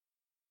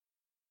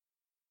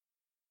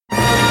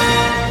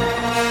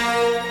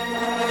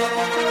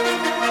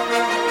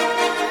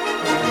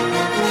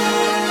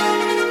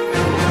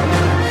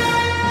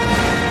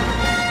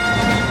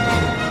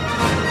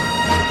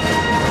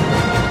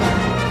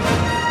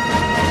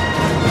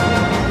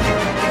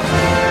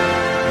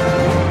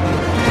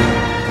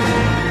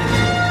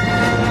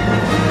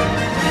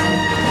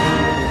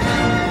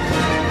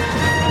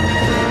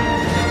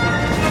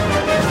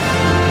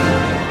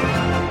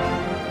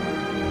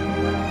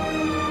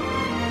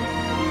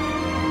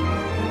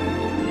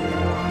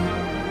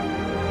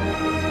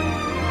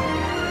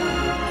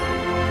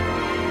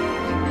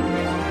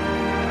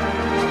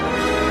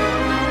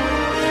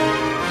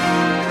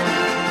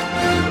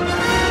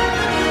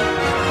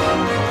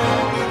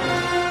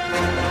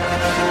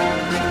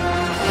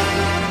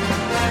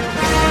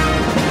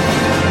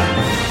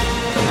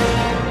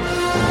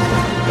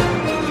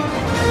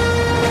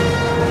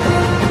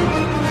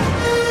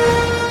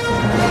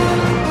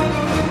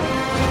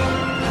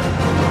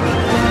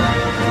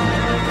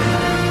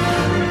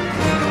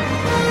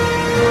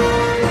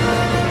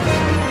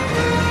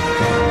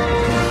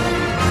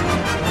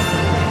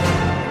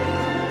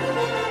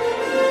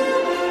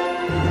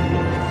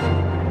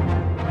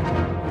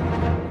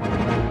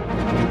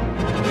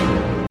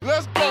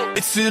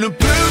It's in a blue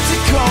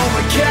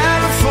Tacoma,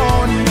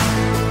 California.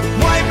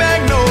 White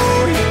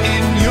magnolia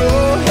in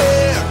your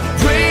hair.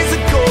 Rays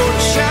of gold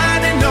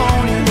shining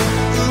on you.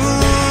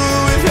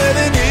 Ooh, if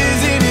heaven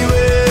is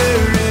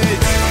anywhere,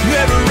 it's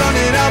never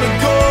running out of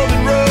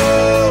golden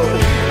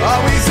road.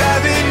 Always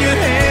having your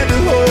hand to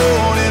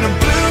hold. In a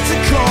blue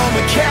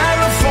Tacoma,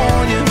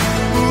 California.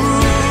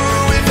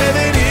 Ooh, if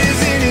heaven is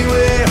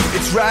anywhere,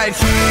 it's right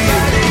here.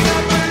 Lighting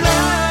up the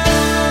lights.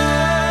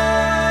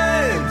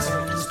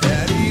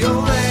 Patio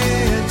lanterns.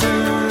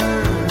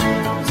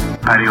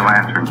 Patio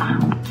lanterns.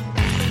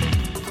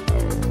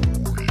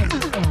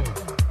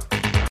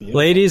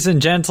 Ladies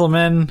and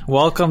gentlemen,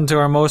 welcome to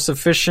our most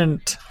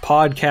efficient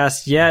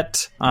podcast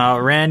yet.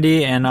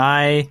 Randy and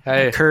I,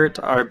 Hey. Kurt,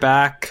 are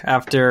back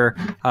after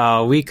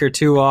a week or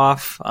two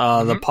off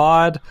the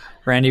pod.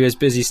 Randy was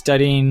busy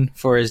studying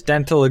for his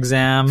dental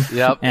exam,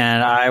 Yep.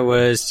 and I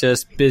was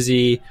just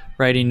busy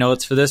writing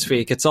notes for this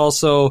week. It's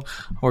also,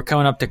 we're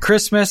coming up to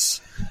Christmas,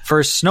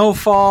 first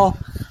snowfall,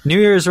 New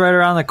Year's right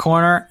around the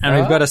corner, and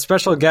we've got a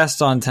special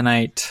guest on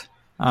tonight.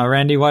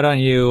 Randy, why don't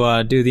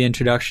you do the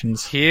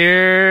introductions?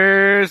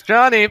 Here's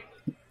Johnny.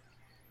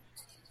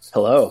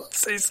 Hello.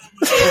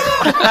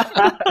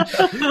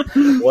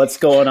 What's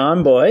going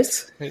on,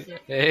 boys?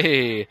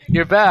 Hey,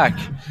 you're back.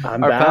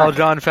 I'm Our back. pal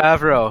John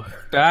Favreau.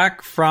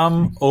 Back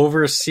from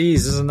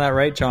overseas, isn't that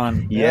right,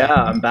 John? Yeah,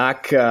 I'm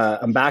back.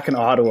 I'm back in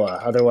Ottawa,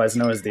 otherwise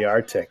known as the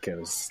Arctic. It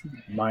was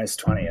minus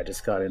 20. I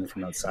just got in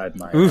from outside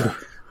my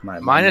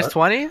Minus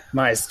 20?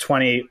 minus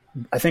 20.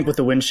 I think with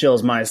the wind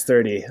chills, minus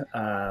 30.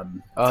 Oh,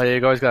 yeah,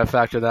 you always got to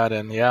factor that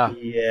in. Yeah.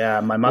 Yeah,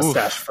 my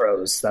mustache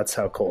froze. That's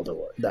how cold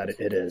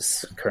it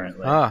is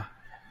currently. Ah,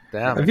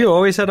 damn. Have you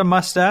always had a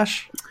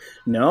mustache?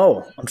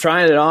 No, I'm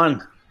trying it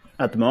on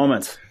at the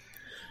moment.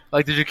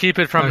 Like, did you keep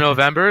it from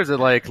November? Is it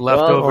like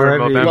leftover or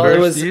have you- November? Well, it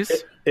was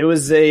use? it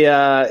was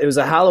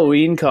a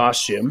Halloween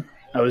costume.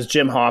 I was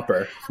Jim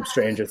Hopper from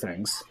Stranger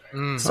Things.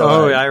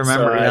 Oh, yeah, I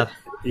remember.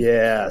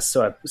 Yeah.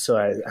 So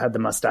I had the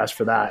mustache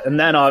for that, and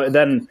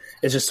then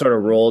it just sort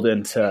of rolled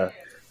into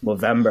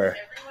November,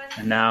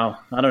 and now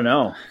I don't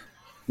know.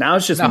 Now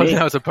it's just me.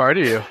 Now it's a part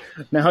of you.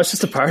 Now it's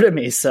just a part of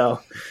me.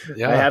 So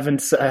Yeah. I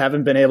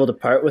haven't been able to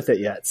part with it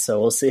yet. So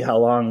we'll see how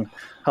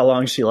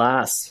long she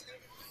lasts.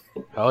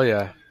 Oh,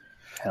 yeah.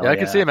 Hell Yeah, I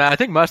can see it, man. I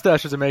think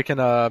mustaches are making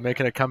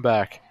a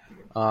comeback.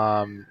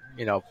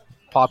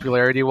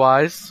 Popularity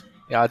wise.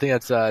 Yeah, I think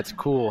it's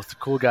cool. It's a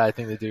cool guy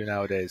thing to do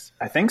nowadays.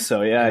 I think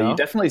so. Yeah, You know? you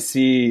definitely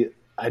see.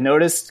 I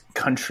noticed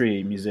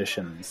country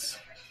musicians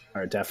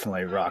are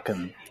definitely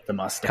rocking the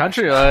mustache.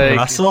 Country, like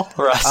Russell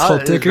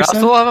does Dickerson?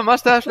 Russell have a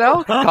mustache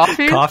now?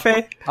 Coffee? Coffee?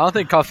 I don't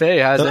think Coffee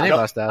has any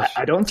mustache.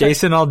 I don't think,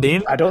 Jason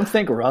Aldean? I don't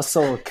think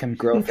Russell can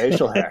grow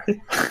facial hair.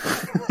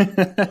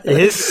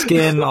 His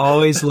skin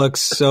always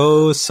looks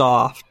so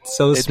soft,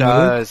 so It smooth.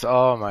 does.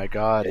 Oh my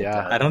god,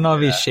 yeah. I don't know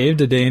if he's shaved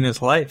a day in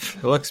his life.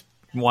 It looks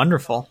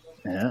wonderful.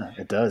 Yeah,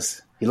 it does.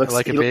 He looks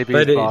Like a he- baby's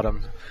but it-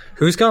 bottom.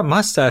 Who's got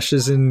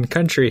mustaches in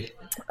country?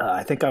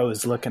 I think I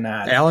was looking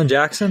at Alan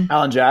Jackson?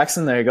 Alan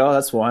Jackson. There you go.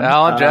 That's one.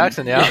 Alan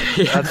Jackson, yeah.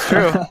 That's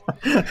true.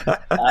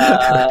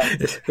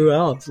 Who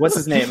else? What's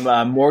his name?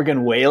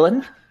 Morgan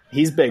Whalen.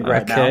 He's big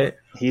right Okay. now.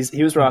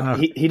 He was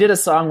rocking. He did a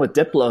song with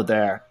Diplo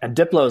there, and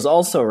Diplo is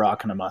also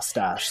rocking a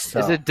mustache. So.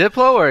 Is it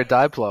Diplo or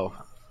Diplo?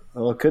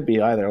 Well, it could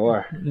be either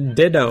or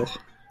Ditto.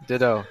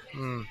 Ditto.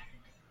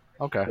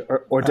 Okay.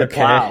 or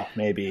Diplow,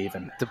 maybe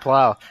even.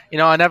 Diplow.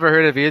 I never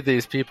heard of either of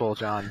these people,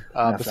 John.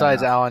 fair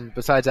Besides enough.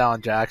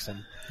 Alan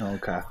Jackson.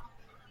 Okay.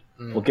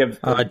 We'll give.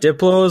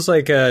 Diplo is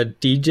like a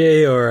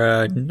DJ or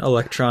an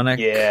electronic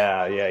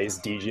Yeah, he's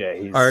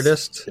DJ. He's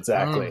artist.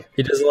 Exactly.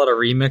 He does a lot of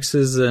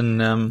remixes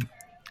and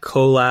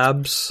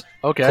collabs.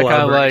 Okay, kind of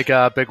Collaborate.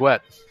 like Big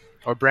Wet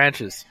or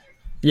Branches.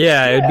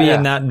 Yeah, it'd be Yeah.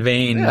 in that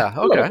vein. Yeah.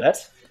 A little Okay.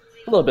 bit.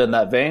 A little bit in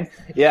that vein.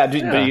 Yeah,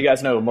 but you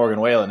guys know who Morgan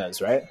Whalen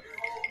is, right?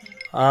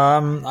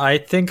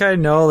 I think I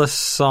know the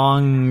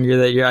song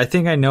I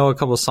think I know a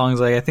couple songs.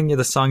 Like, I think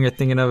the song you're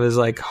thinking of is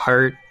like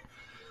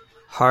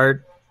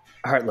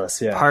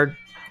Heartless. Yeah.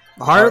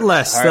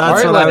 Heartless.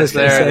 That's what I was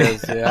going to There say. it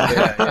is.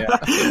 Yeah.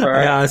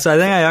 Yeah, so I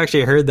think I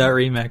actually heard that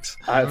remix.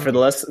 For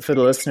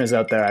the listeners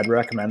out there, I'd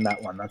recommend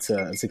that one. That's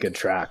a good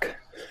track.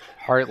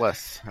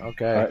 Heartless.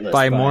 Okay. Heartless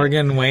By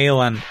Morgan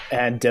Whalen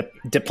and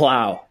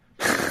Diplow.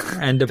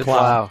 and Diplow.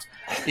 Wow.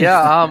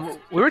 Yeah,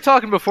 we were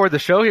talking before the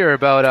show here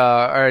about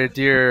our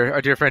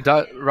dear friend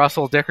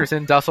Russell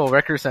Rickerson. Dusel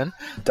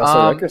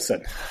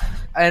Rickerson.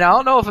 And I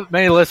don't know if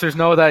many listeners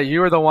know that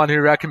you were the one who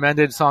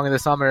recommended Song of the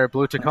Summer,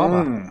 Blue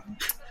Tacoma.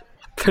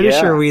 Pretty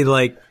Yeah. sure we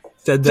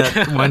said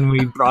that when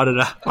we brought it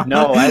up.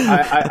 No,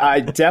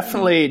 I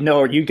definitely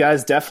no. You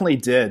guys definitely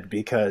did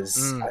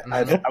because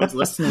I was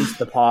listening to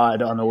the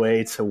pod on the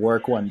way to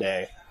work one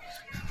day,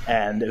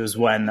 and it was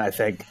when I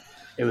think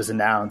it was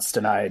announced,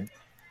 and I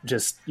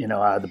just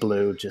out of the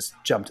blue just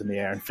jumped in the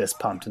air and fist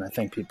pumped, and I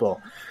think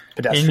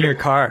pedestrians In your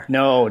car.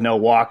 No,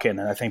 walking,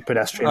 and I think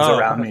pedestrians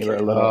around me were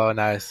a little. Oh,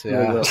 nice. A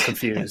Yeah. little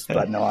confused,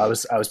 but no, I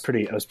was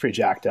pretty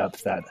jacked up.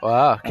 That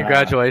Wow.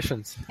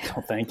 Congratulations.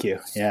 thank you.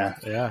 Yeah,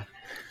 Yeah.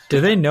 Do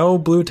they know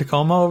blue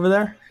Tacoma over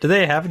there?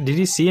 Did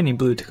you see any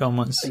blue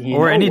Tacomas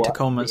or any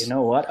Tacomas? You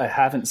know what? I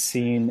haven't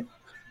seen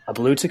a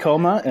blue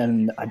Tacoma,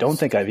 and I don't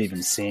think I've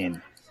even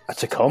seen a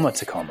Tacoma.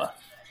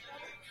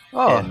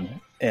 Oh,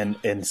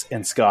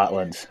 in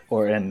Scotland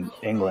or in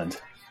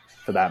England,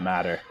 for that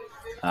matter.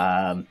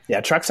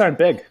 Trucks aren't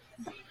big.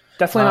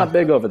 Definitely not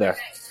big over there.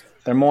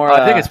 They're more.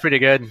 I think it's pretty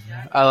good.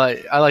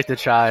 I like the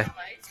chai.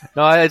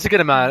 No, it's a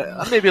good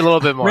amount. Maybe a little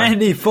bit more.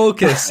 Randy,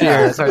 focus here.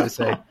 Yeah, it's hard to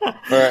say.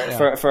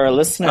 For our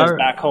listeners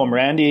back home,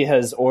 Randy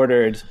has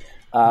ordered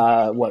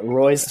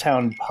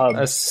Roystown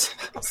Pub's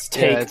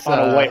take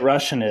on a White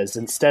Russian is.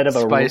 Instead of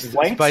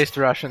spiced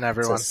Russian,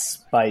 everyone. It's a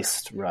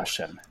spiced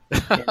Russian.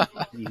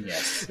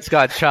 Yes. It's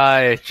got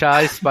chai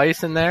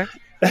spice in there.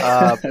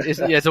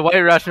 It's a White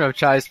Russian with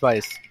chai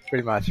spice,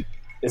 pretty much.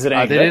 Is it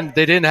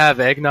they didn't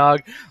have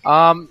eggnog.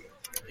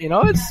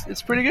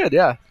 It's pretty good,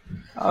 yeah.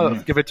 I'll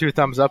give it 2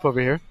 thumbs up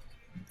over here.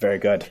 Very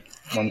good.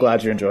 Well, I'm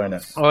glad you're enjoying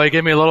it. Oh, you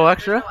gave me a little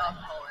extra?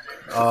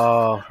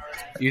 Oh,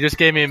 you just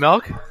gave me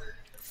milk? No,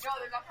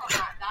 there's not called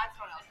that. That's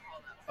what else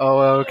called.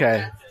 Oh,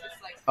 okay.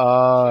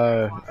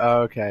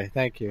 Okay.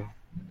 Thank you.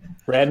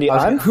 Randy,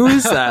 who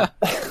is that?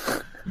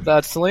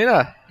 That's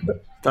Selena.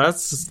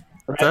 That's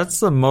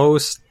the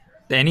most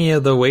any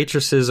of the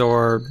waitresses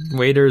or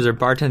waiters or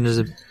bartenders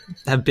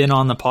have been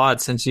on the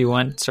pod since you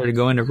started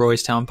going to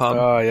Roystown Pub.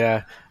 Oh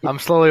yeah, I'm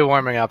slowly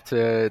warming up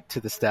to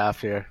the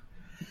staff here.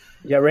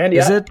 Yeah, Randy,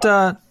 is it?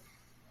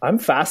 I'm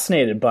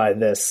fascinated by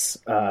this.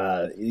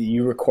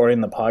 You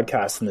recording the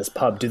podcast in this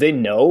pub. Do they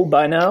know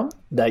by now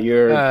that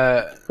you're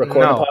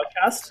recording a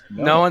podcast?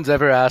 No one's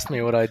ever asked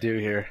me what I do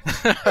here.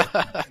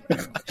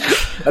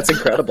 That's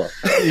incredible.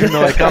 Even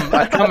though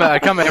I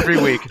come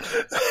every week.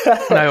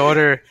 And I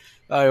order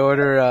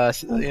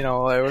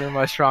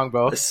my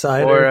Strongbow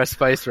or a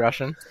spiced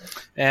Russian,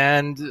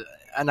 and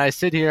I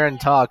sit here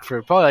and talk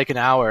for probably like an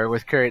hour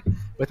with Kurt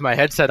with my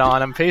headset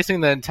on. I'm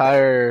facing the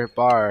entire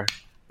bar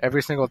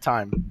every single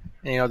time.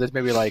 And, there's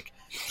maybe like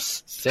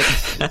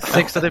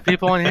six other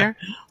people in here.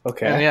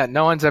 Okay. And yeah,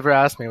 no one's ever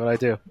asked me what I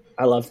do.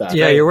 I love that.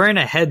 Yeah, you're wearing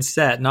a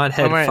headset, not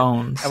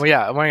headphones. I'm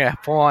wearing a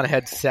full-on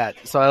headset,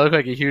 so I look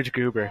like a huge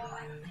goober.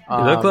 You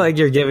look like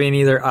you're giving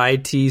either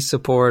IT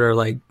support or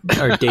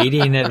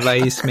dating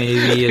advice,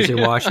 maybe, as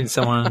you're watching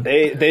someone.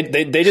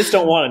 They just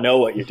don't want to know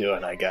what you're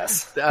doing, I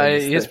guess.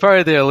 It's part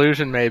of the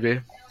illusion,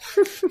 maybe.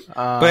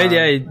 But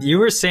yeah, you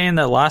were saying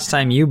that last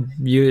time you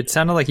it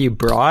sounded like you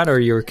brought or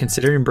you were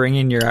considering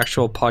bringing your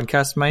actual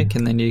podcast mic,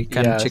 and then you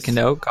kind of chickened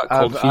out, got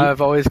cold feet.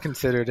 I've always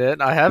considered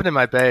it. I have it in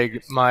my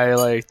bag,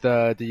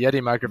 the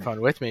Yeti microphone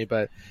with me,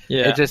 but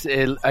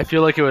I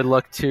feel like it would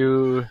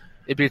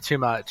it'd be too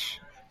much.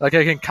 Like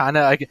I can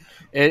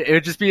it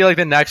would just be like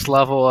the next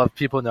level of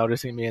people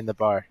noticing me in the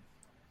bar,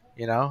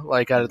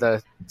 like out of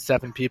the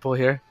 7 people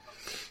here,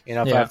 if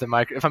I have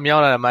if I'm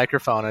yelling at a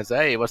microphone, it's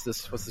hey, what's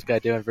this guy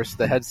doing versus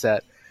the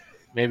headset?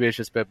 Maybe it's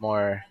just a bit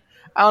more,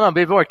 I don't know,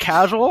 maybe more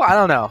casual. I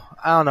don't know.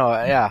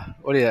 Yeah.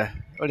 What are you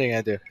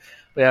gonna do?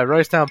 But yeah,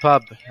 Roystown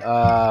Pub,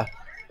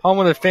 home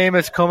of the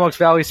famous Comox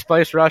Valley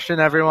Spiced Russian.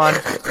 Everyone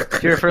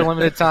here for a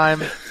limited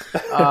time.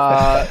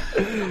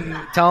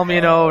 Tell me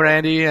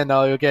Randy, and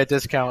you'll get a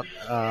discount.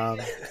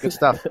 Good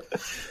stuff.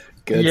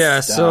 Good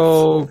stuff.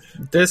 So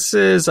this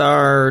is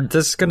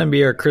going to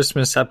be our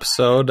Christmas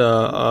episode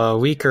a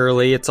week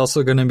early. It's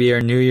also going to be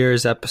our New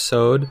Year's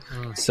episode.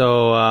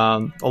 So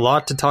a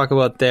lot to talk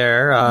about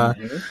there.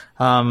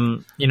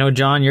 John,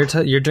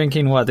 you're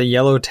drinking what, the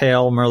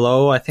Yellowtail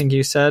Merlot, I think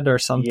you said, or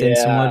something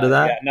similar to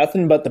that? Yeah,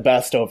 nothing but the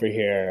best over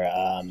here.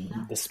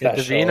 The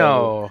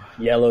special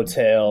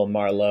Yellowtail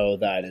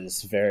Merlot that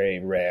is very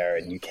rare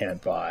and you can't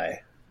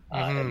buy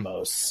in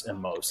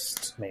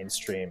most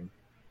mainstream.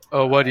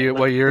 Oh, what year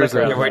is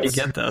it? Where do you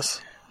get this?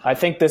 I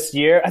think this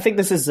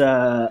is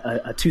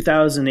a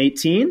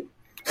 2018.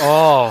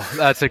 Oh,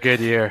 that's a good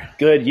year.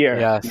 Good year.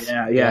 Yes.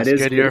 Yeah, yes, it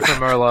is. Good year for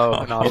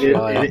Merlot in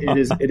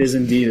Australia. It is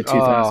indeed a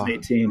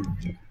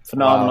 2018.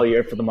 Phenomenal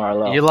year for the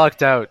Merlot. You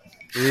lucked out.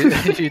 You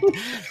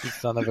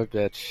son of a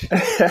bitch.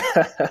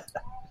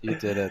 You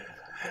did it.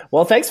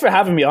 Well, thanks for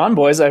having me on,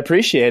 boys. I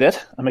appreciate it.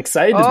 I'm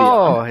excited to be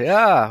on. Oh,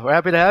 yeah. We're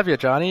happy to have you,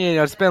 Johnny.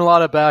 It's been a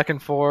lot of back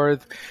and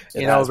forth.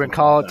 We've been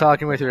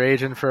talking with your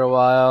agent for a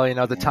while.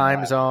 The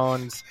time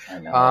zones,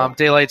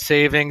 daylight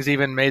savings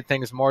even made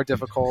things more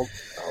difficult.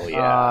 Oh,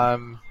 yeah.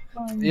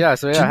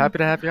 Happy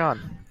to have you on.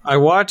 I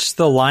watched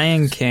The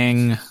Lion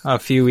King a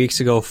few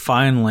weeks ago,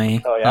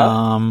 finally. Oh,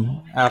 yeah?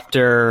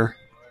 After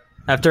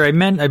I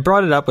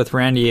brought it up with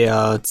Randy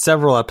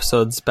several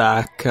episodes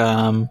back.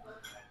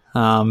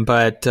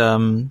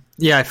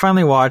 I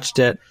finally watched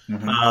it.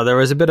 There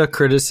was a bit of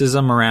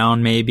criticism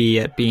around maybe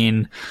it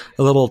being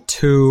a little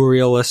too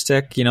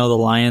realistic. The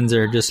lions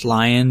are just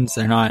lions.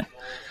 They're not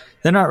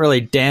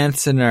really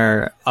dancing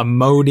or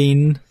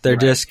emoting. They're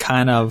just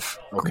kind of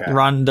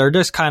They're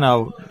just kind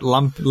of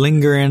lumping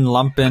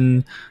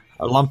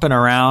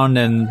around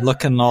and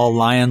looking all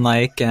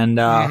lion-like. And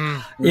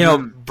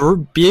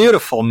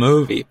beautiful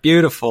movie,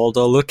 beautiful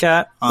to look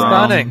at.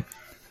 Stunning.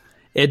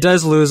 It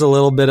does lose a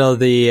little bit of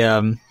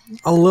the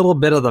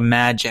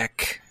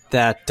magic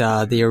that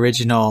the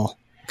original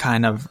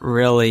kind of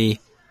really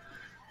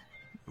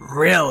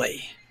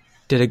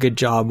did a good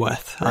job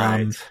with.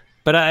 Right.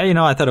 But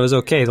I thought it was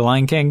okay. The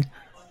Lion King,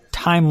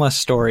 timeless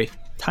story.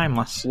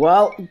 Timeless.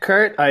 Well,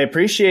 Kurt, I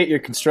appreciate your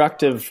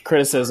constructive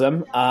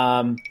criticism.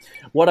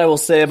 What I will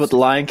say about The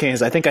Lion King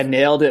is I think I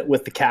nailed it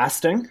with the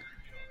casting.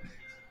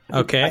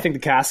 Okay. I think the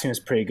casting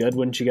was pretty good,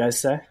 wouldn't you guys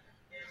say?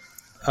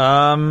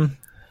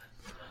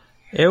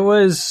 It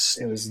was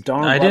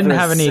Donald I didn't Glover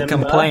have as any Simba.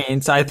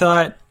 complaints. I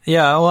thought,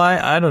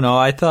 I don't know.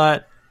 I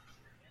thought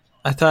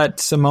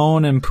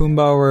Simone and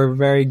Pumbaa were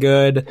very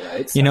good.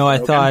 Right, I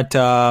thought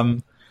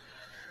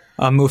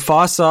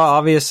Mufasa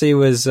obviously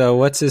was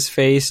what's his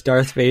face,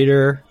 Darth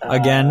Vader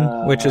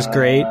again, which was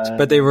great.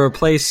 But you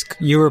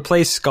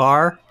replaced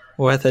Scar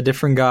with a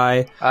different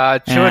guy.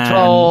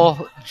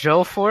 Chiwetel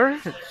Ejiofor?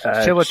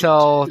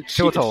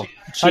 Chiwetel.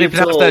 How do you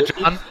pronounce that,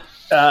 John?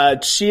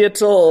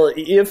 Chiwetel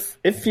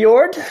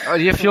Ejiofor.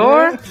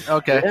 Ejiofor?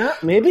 Okay. Yeah,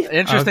 maybe.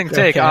 Interesting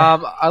take. Okay.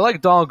 I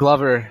like Donald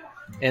Glover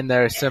in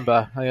there,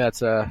 Simba. I think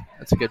that's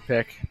a good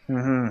pick.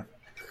 Well,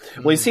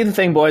 you see, the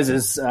thing, boys,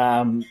 is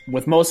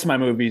with most of my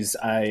movies,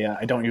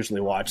 I don't usually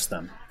watch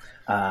them.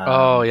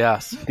 Oh,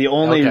 yes. The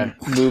only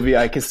movie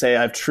I could say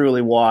I've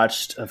truly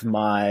watched of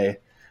my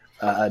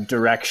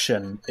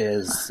direction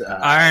is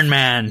Iron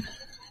Man.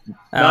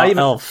 Not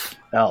even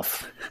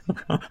Elf.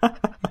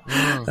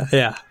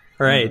 Yeah,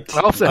 right.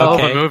 Elf's a hell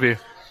of a movie.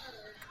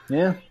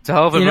 Yeah. It's a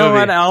hell of a movie. You know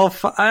what,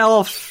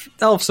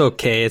 Elf's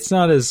okay. It's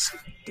not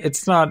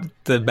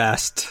the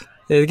best.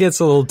 It gets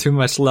a little too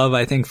much love,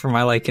 I think, for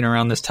my liking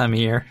around this time of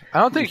year. I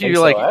don't think You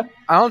think so, Ed?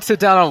 I don't sit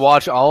down and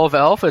watch all of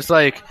Elf. It's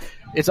like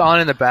it's on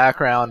in the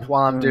background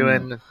while I'm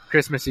doing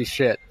Christmassy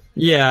shit.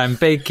 Yeah, I'm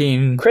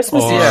baking,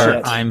 Christmassy or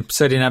shit. I'm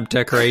setting up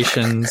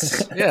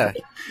decorations. Yeah.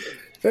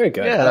 Very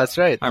good. Yeah, that's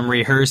right. I'm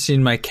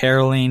rehearsing my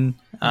caroling,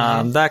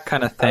 that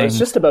kind of I thing. was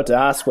just about to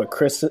ask what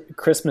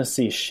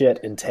Christmassy shit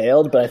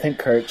entailed, but I think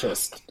Kurt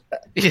just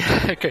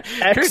Yeah, Kurt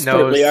expertly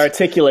knows.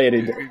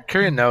 articulated.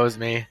 Kurt knows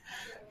me.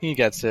 He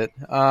gets it.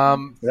 But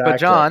Exactly.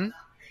 John,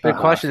 big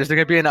question: is there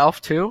going to be an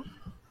Elf 2?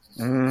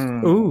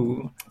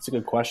 Ooh, That's a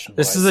good question.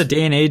 this boys. is a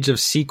day and age of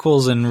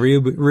sequels and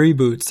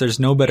reboots. There's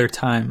no better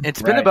time.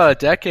 It's been Right. about a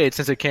decade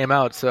since it came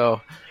out,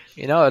 so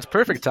it's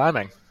perfect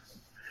timing.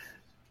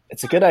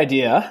 It's a good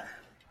idea,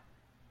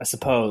 I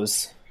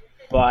suppose,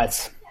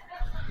 but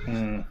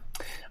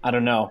I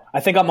don't know.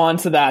 I think I'm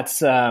onto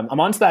that. I'm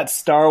onto that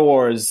Star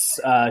Wars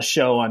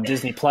show on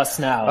Disney Plus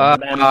now.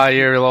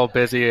 You're a little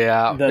busy,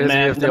 yeah. The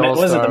Busy with the old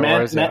Star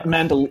Wars, yeah.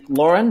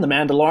 Mandalorian, the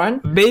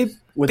Mandalorian, Baby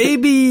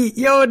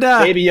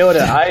Yoda. Baby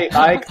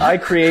Yoda. I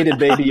created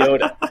Baby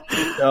Yoda.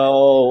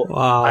 So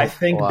Wow. I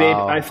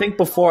think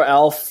before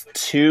Elf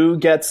 2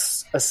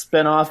 gets a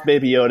spinoff,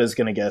 Baby Yoda is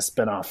going to get a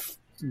spinoff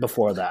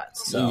before that.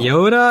 So.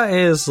 Yoda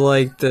is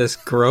like this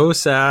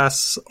gross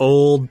ass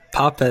old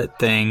puppet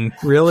thing.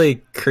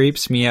 Really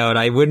creeps me out.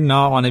 I would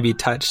not want to be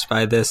touched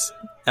by this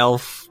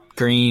elf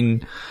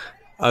green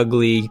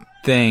ugly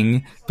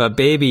thing. But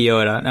Baby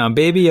Yoda. Now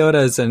Baby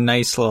Yoda is a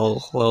nice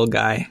little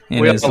guy in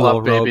We his all little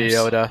love robes. Baby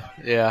Yoda.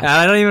 Yeah.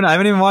 And I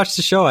haven't even watched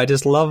the show. I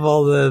just love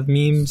all the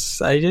memes.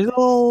 I just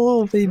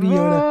little Baby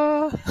Yoda.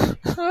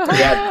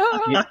 Yeah,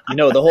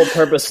 the whole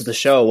purpose of the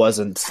show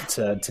wasn't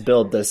to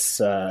build this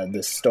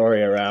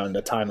story around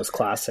a timeless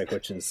classic,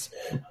 which is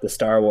the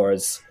Star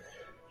Wars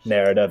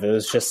narrative. It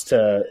was just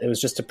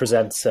to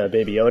present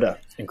Baby Yoda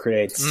and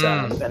create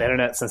an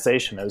internet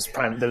sensation.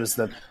 That was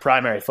the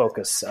primary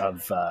focus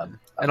of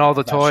And all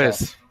the that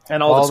toys. show.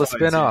 And all the toys,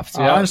 spin-offs.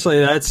 Yeah. Honestly,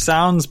 that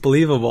sounds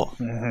believable.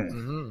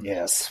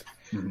 Yes,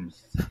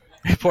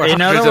 We pour Hey,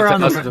 now that hundreds we're of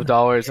on the- thousands of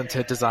dollars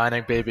into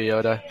designing Baby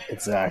Yoda.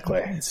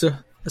 exactly.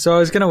 So I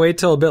was gonna wait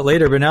till a bit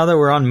later, but now that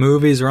we're on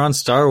movies, we're on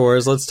Star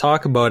Wars. Let's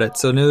talk about it.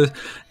 So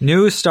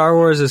new Star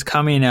Wars is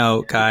coming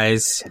out,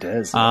 guys. It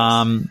is.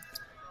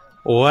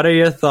 What are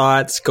your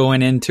thoughts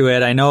going into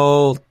it? I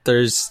know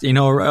there's,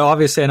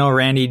 obviously I know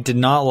Randy did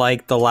not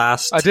like the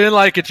last. I didn't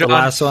like it, the John.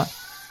 last one.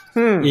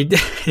 He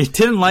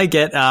didn't like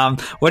it.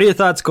 What are your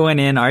thoughts going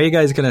in? Are you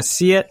guys gonna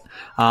see it?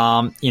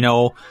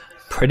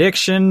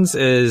 Predictions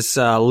is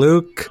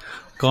Luke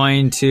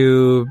going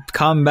to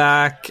come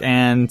back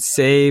and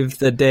save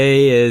the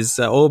day? Is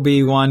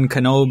Obi-Wan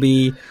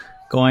Kenobi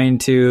going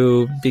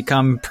to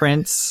become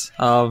Prince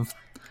of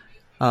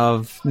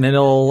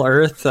Middle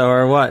Earth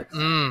or what?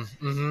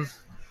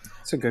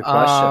 That's a good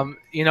question.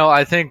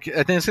 I think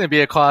it's going to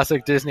be a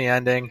classic Disney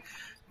ending.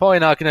 Probably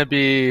not going to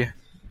be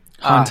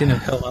Haunting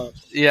of Hill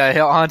House. Yeah,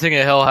 Haunting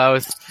a Hill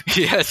House.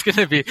 Yeah, it's going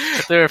to be,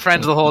 they were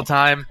friends the whole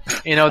time.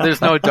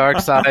 There's no dark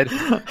side.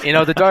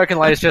 The dark and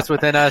light is just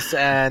within us,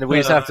 and we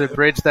just have to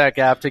bridge that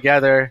gap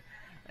together.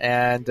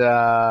 And,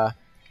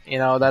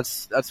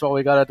 that's what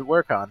we got to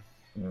work on.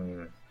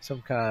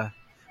 Some kind of,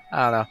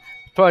 I don't know.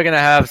 Probably going to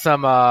have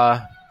some,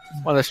 one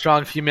of the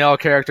strong female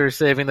characters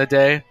saving the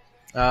day,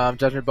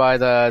 judging by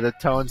the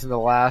tones in the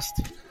last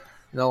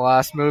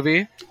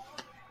movie.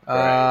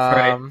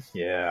 Right.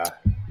 Yeah.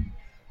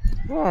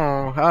 I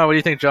don't know. What do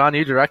you think, John?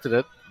 You directed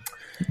it.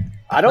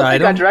 I don't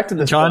think I directed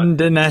this. John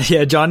didn't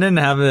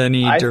have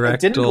any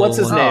direct. What's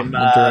his name?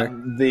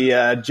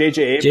 The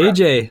J.J. Abrams.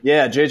 JJ.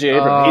 Yeah, J.J.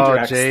 Abrams. He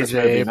directs J.J. this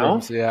movie,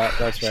 Abrams. no? Yeah,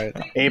 that's right.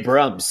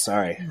 Abrams.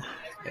 Sorry.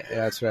 Yeah,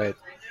 that's right.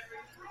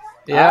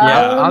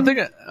 Yeah, I'm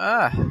thinking.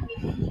 I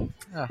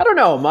don't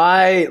know.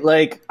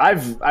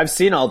 I've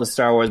seen all the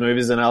Star Wars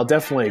movies, and I'll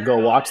definitely go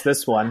watch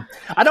this one.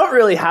 I don't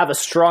really have a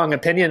strong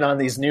opinion on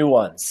these new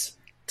ones,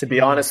 to be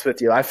honest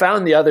with you. I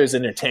found the others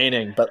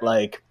entertaining, but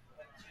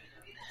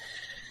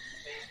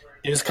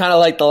it was kind of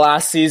like the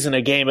last season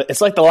of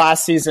It's like the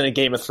last season of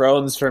Game of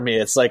Thrones for me.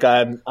 It's like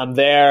I'm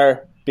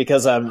there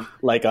because I'm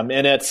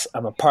in it.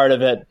 I'm a part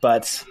of it,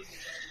 but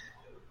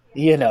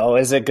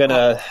is it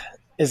gonna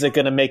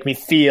make me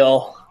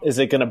feel? Is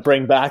it gonna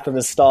bring back the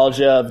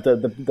nostalgia of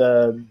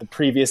the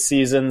previous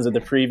seasons or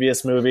the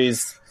previous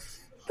movies?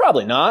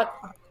 Probably not.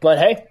 But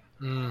hey,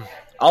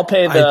 I'll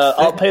pay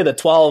the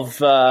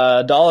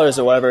 $12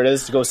 or whatever it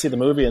is to go see the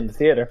movie in the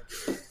theater.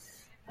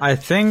 I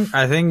think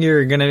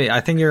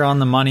you're on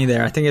the money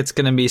there. I think it's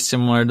gonna be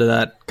similar to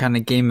that kind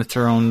of Game of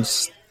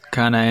Thrones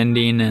kind of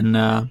ending, and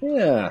I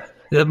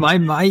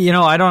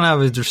don't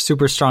have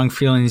super strong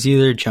feelings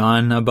either,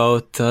 John,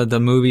 about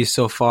the movie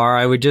so far.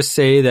 I would just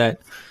say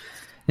that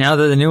now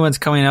that the new one's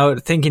coming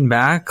out, thinking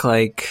back,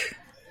 to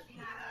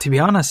be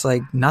honest,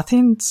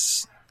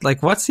 nothing's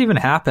what's even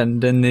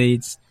happened in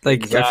these.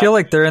 Exactly. I feel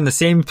like they're in the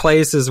same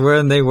place as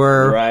when they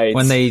were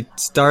when they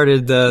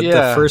started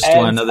the first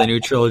one of the new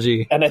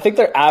trilogy. And I think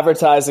they're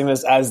advertising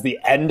this as the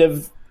end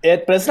of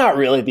it, but it's not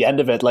really the end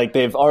of it.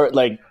 They've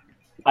already,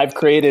 I've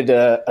created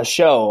a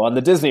show on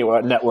the Disney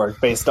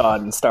network based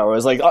on Star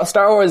Wars.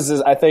 Star Wars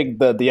is, I think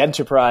the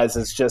Enterprise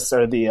is just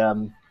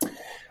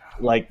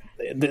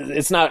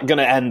it's not going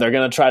to end. They're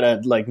going to try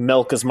to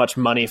milk as much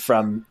money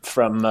from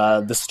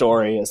the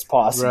story as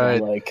possible.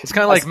 Right. It's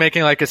kind of like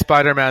making a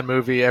Spider-Man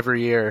movie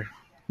every year.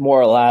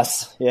 More or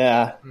less,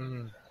 yeah.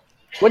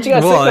 What do you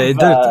guys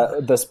think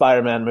of the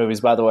Spider-Man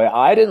movies, by the way?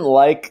 I didn't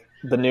like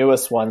the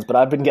newest ones, but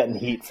I've been getting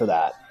heat for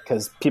that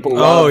because people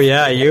love... Oh,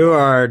 yeah, you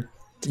are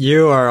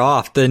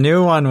off. The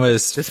new one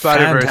was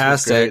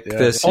fantastic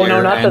this year. Oh,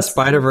 no, not the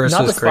Spider-Verse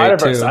was great,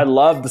 too. I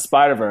love the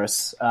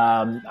Spider-Verse.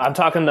 I'm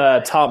talking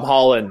the Tom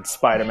Holland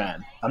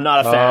Spider-Man. I'm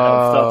not a fan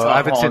of the Tom I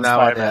haven't Holland seen that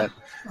Spider-Man. one yet.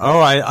 Oh,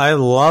 I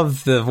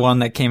love the one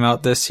that came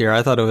out this year.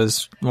 I thought it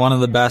was one of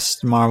the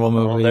best Marvel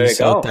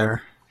movies out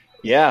there.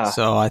 Yeah.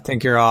 So I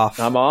think you're off.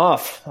 I'm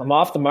off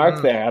the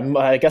mark there.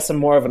 I guess I'm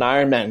more of an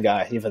Iron Man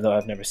guy, even though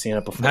I've never seen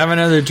it before. Have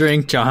another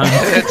drink, John.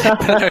 Drink,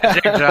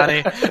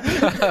 Johnny.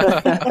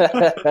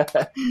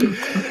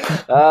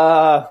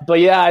 But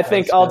yeah, I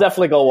think I'll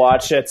definitely go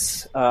watch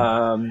it.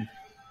 But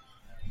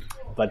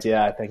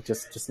yeah, I think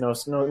just no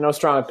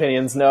strong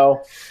opinions.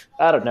 No,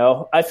 I don't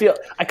know. I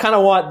kind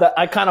of want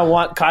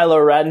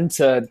Kylo Ren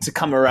to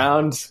come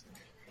around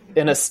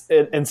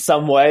in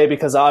some way,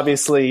 because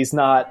obviously he's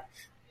not.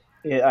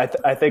 Yeah,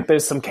 I think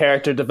there's some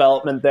character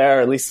development there,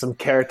 or at least some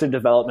character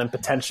development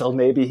potential.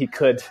 Maybe he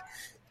could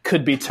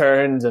be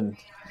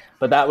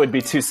but that would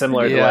be too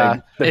similar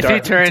to if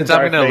he turns,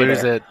 I'm going to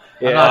lose it.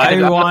 Yeah.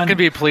 I'm not going to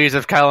be pleased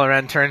if Kylo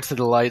Ren turns to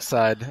the light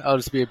side. That'll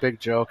just be a big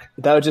joke.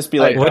 That would just be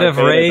like what if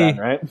Rey? Then,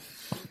 right?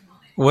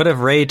 What if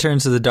Rey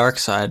turns to the dark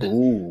side?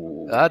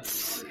 Ooh.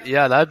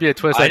 That'd be a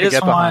twist I could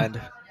get behind.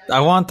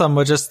 I want them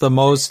with just the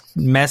most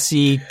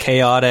messy,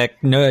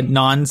 chaotic,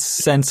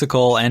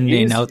 nonsensical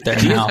ending out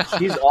there now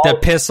to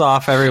piss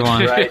off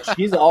everyone. Right.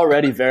 She's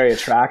already very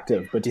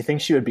attractive, but do you think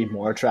she would be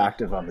more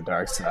attractive on the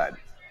dark side?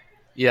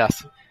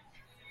 Yes.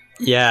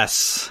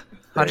 100%.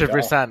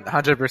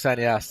 100%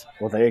 yes.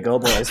 Well, there you go,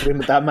 boys.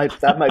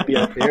 That might be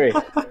a theory.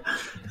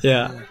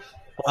 Yeah.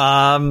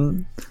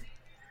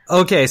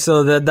 Okay,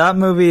 so that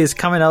movie is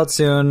coming out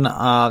soon.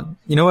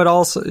 You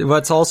know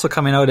what's also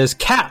coming out is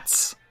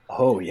Cats.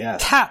 Oh,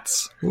 yes.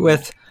 Cats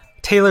with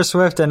Taylor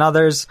Swift and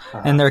others,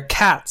 and they're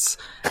Cats.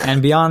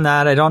 And beyond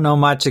that, I don't know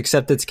much,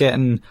 except it's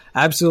getting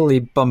absolutely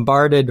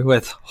bombarded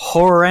with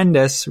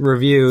horrendous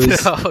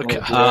reviews. Oh,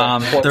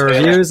 God. The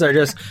reviews are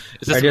just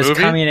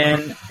coming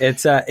in.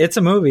 It's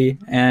a movie,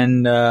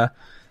 and the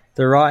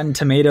Rotten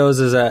Tomatoes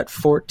is at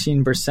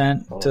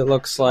 14%. It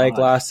looks like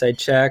last I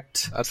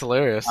checked. That's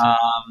hilarious.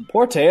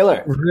 Poor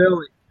Taylor.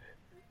 Really.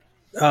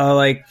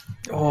 I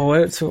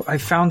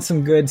found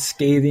some good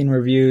scathing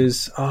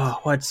reviews. Oh,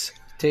 what's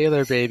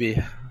Taylor,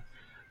 baby?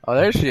 Oh,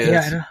 there she is.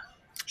 Yeah,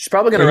 she's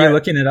probably gonna. Are you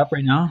looking it up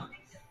right now?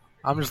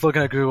 I'm just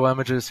looking at Google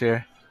Images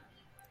here.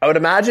 I would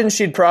imagine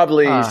she's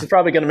probably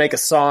going to make a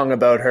song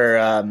about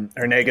her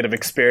negative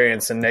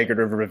experience and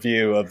negative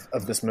review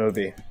of this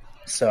movie.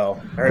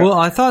 So, well,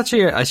 I thought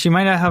she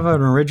might have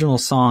an original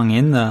song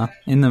in the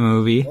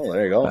movie. Oh,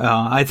 there you go.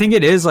 I think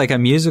it is like a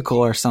musical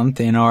or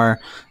something,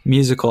 or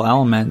musical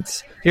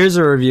elements. Here's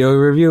a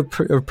review.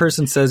 A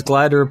person says,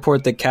 "Glad to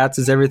report that Cats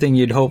is everything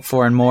you'd hope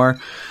for and more.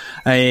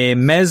 A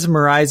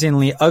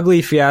mesmerizingly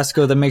ugly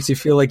fiasco that makes you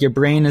feel like your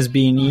brain is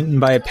being eaten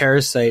by a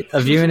parasite.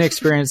 A viewing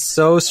experience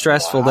so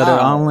stressful that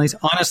it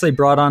honestly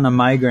brought on a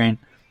migraine."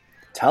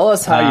 Tell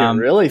us how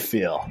you really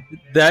feel.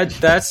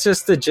 That's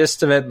just the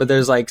gist of it, but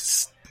there's like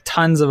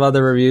tons of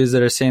other reviews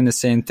that are saying the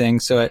same thing.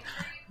 So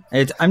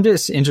I'm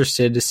just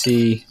interested to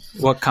see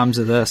what comes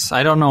of this.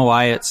 I don't know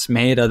why it's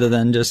made other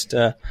than just,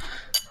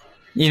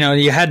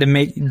 you had to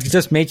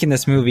making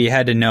this movie, you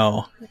had to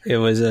know it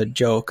was a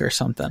joke or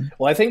something.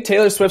 Well, I think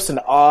Taylor Swift's an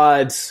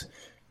odd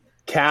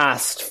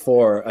cast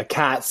for a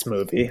Cats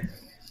movie.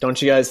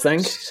 Don't you guys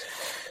think?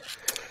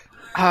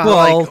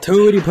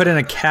 Who would you put in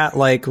a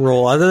cat-like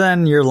role other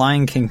than your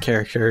Lion King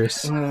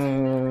characters?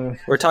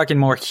 We're talking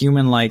more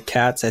human-like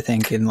cats, I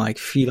think, in like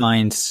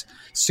feline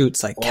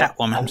suits, like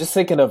Catwoman. I'm just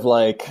thinking of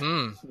like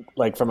from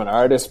an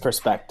artist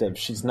perspective,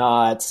 she's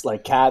not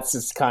like Cats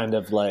is kind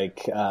of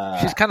like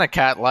she's kind of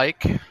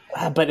cat-like.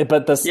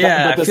 But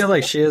I feel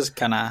like she is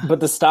kind of. But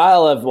the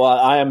style of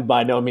I am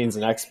by no means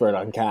an expert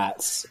on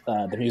Cats,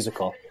 the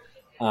musical.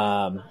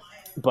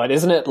 But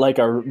isn't it like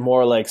a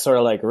more like sort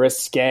of like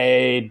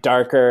risque,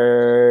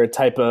 darker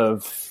type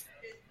of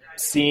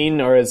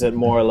scene, or is it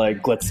more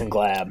like glitz and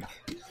glam?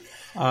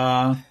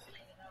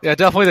 Yeah,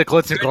 definitely the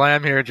glitz and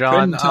glam here,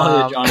 John. Okay.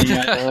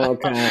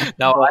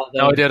 No, I have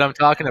no idea what I'm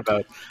talking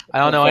about. I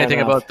don't know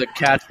anything about the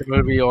Cats the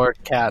movie or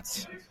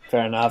Cats.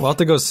 Fair enough. We'll have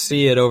to go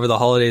see it over the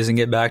holidays and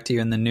get back to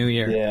you in the new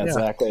year. Yeah,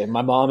 exactly.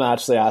 My mom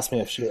actually asked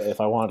me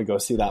if I wanted to go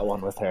see that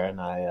one with her,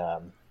 and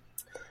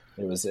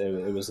it was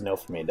a no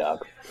for me,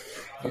 Doug.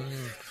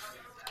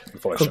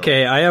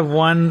 Okay, I have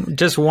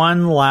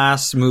one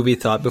last movie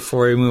thought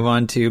before we move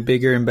on to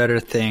bigger and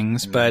better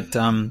things. But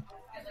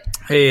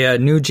a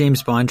new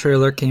James Bond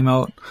trailer came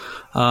out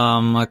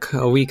like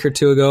a week or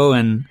two ago,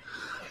 and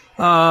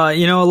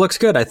it looks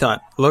good. I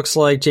thought looks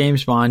like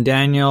James Bond.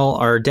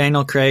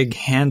 Daniel Craig,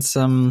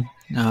 handsome,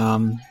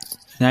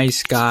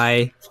 nice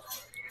guy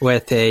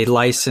with a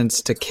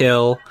license to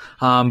kill.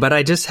 But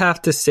I just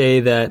have to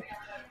say that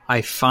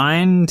I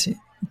find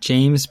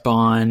James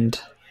Bond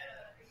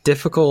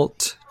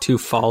difficult to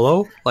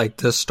follow, like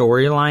the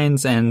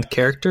storylines and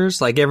characters.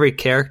 Like every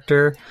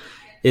character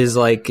is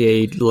like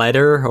a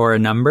letter or a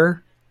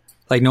number.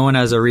 Like no one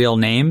has a real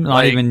name, not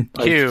like even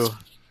Q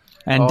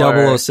and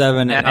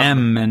 007 and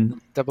M and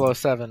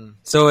 007.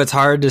 So it's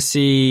hard to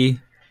see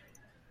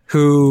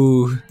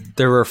who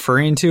they're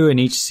referring to in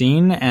each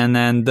scene, and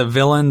then the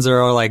villains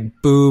are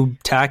like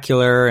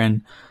Boob-tacular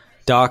and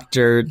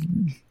Dr.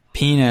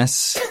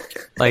 Penis,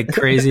 like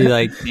crazy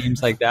like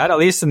names like that, at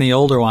least in the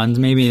older ones,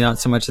 maybe not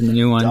so much in the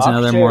new ones.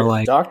 Now they're more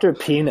like Dr.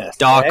 Penis,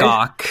 Doc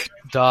Ock,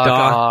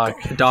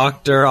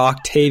 Dr.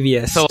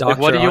 Octavius. So Dr.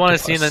 what do you want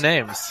to Octopus. see in the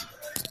names?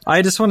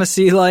 I just want to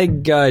see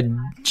like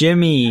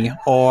Jimmy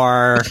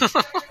or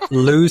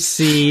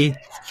Lucy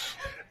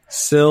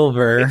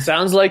Silver. It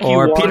sounds like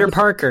Peter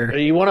Parker.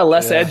 You want a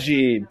less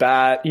edgy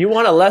bat. You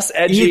want a less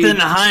edgy Ethan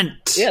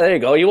Hunt. Yeah, there you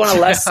go. You want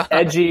a less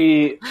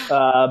edgy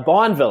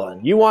Bond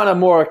villain. You want a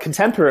more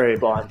contemporary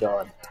Bond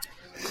villain.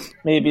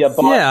 Maybe a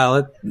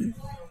Bond. Yeah.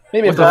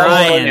 Maybe a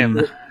Bond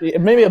villain.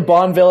 Maybe a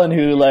Bond villain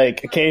who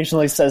like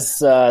occasionally says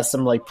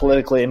some like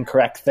politically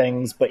incorrect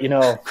things, but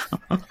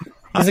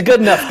he's a good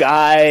enough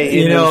guy.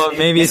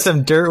 Maybe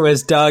some dirt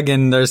was dug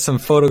and there's some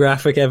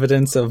photographic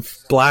evidence of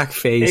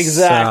blackface.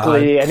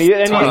 Exactly. And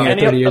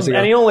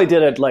he only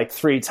did it like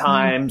 3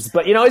 times.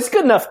 But, he's a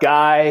good enough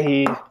guy.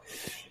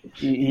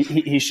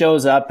 He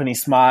shows up and he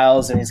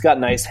smiles and he's got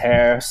nice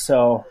hair.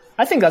 So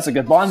I think that's a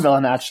good Bond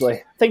villain, actually.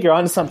 I think you're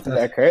onto something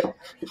there, Kurt.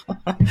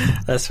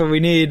 That's what we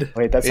need.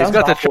 Wait, that sounds He's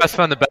got awful. the trust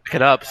fund to back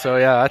it up. So,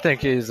 yeah, I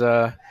think he's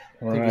a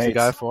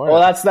guy for it.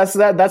 Well,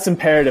 that's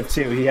imperative,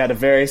 too. He had a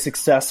very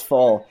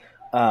successful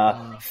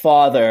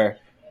father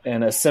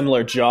in a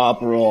similar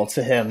job role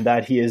to him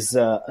that he is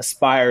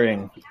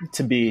aspiring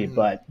to be,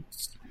 but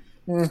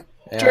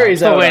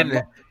jury's out.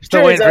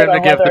 Still waiting for him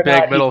to give the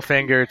big middle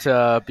finger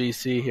to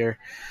BC here.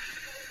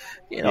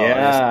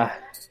 Yeah.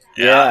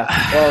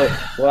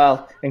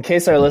 Well, in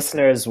case our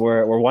listeners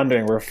were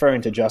wondering, we're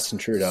referring to Justin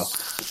Trudeau.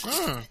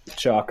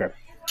 Shocker.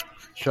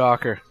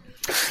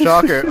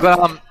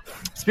 But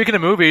speaking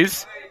of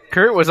movies,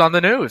 Kurt was on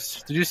the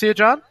news. Did you see it,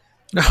 John?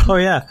 Oh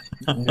yeah.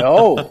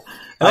 No.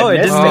 It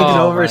didn't make it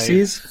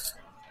overseas.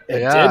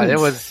 It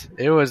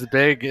was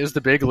big. It was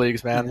the big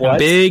leagues, man. What?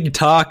 Big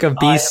talk of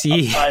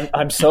BC.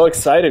 I'm so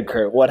excited,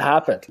 Kurt. What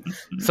happened?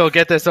 So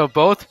get this. So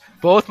both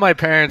my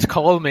parents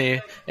called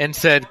me and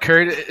said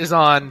Kurt is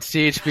on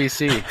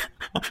CHBC.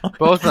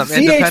 Both of them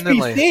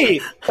independently.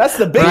 CHBC. That's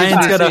the big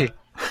Ryan's time.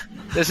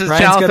 This is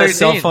Ryan's Channel got 13. a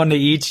cell phone to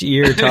each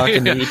ear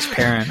talking to each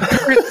parent.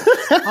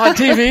 On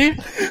TV?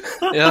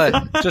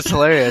 Yeah, just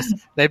hilarious.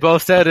 They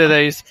both said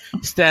that he's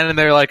standing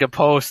there like a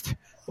post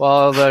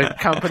while the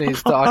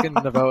company's talking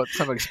about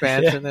some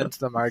expansion into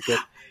the market.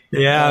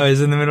 Yeah, I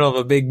was in the middle of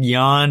a big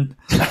yawn.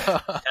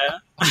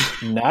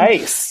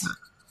 Nice.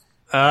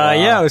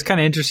 Yeah, it was kind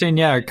of interesting.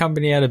 Yeah, our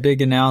company had a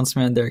big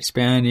announcement. They're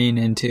expanding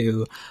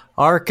into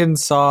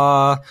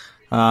Arkansas.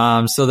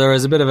 So there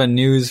was a bit of a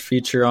news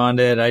feature on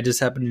it. I just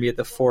happened to be at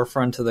the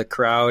forefront of the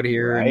crowd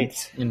here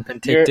in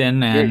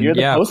Penticton. You're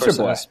the poster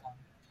boy.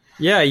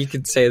 Yeah, you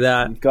could say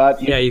that.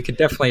 You could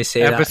definitely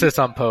say Emphasis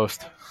on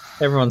post.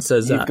 Everyone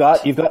says you've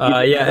that. You've got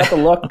the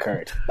look,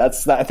 Kurt.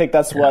 I think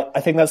that's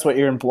what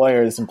your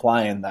employer is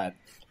implying, that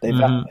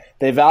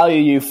They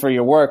value you for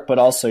your work, but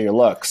also your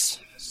looks.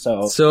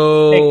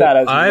 So take that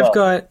as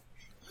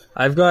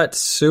I've got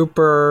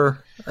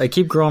super. I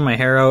keep growing my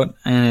hair out,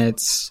 and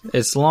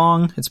it's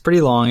long. It's pretty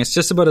long. It's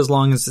just about as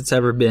long as it's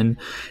ever been.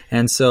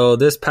 And so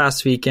this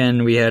past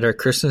weekend we had our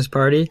Christmas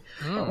party,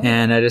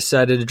 and I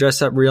decided to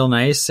dress up real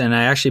nice, and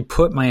I actually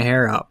put my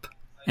hair up,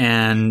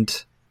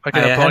 and like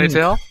in a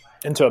ponytail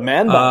into a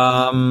man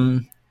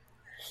bun.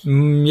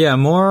 Yeah,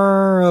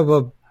 more of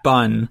a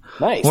bun.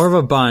 Nice. More of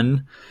a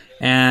bun,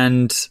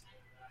 and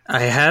I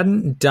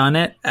hadn't done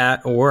it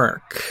at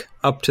work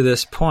up to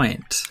this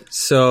point,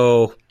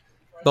 so.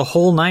 The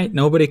whole night,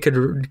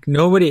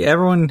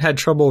 everyone had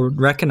trouble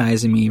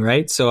recognizing me,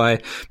 right? So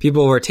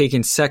people were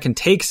taking second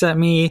takes at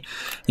me.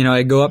 You know,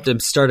 I'd go up to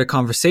start a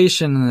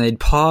conversation and they'd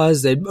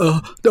pause, stuff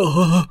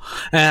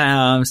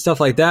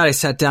like that. I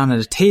sat down at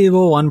a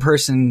table. One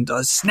person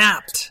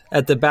snapped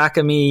at the back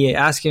of me,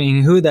 asking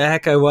me who the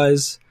heck I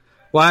was,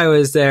 why I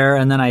was there.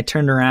 And then I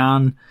turned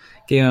around,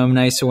 gave him a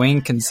nice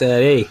wink and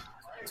said, "Hey,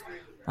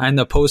 I'm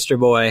the poster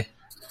boy.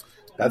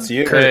 That's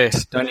you.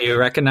 Kurt, don't you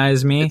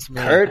recognize me?" It's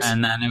Kurt.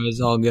 And then it was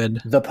all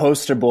good. The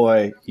poster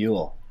boy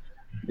Yule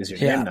is your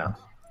name now.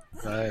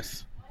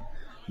 Nice.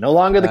 No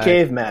longer the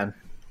caveman,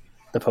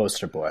 the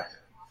poster boy.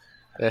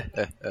 Well,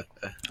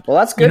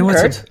 that's good,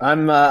 Kurt.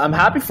 I'm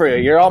happy for you.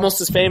 You're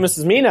almost as famous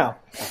as me now.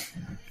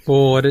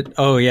 Well,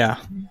 oh yeah,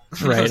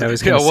 right. I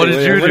was going to say, what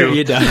did you do? What have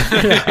you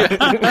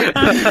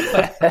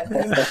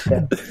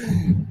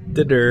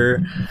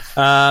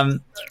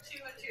done?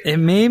 It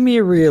made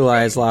me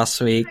realize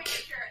last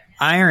week.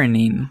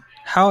 Ironing.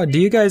 How do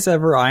you guys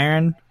ever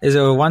iron? Is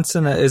it once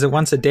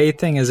a day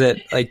thing? Is it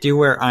like, do you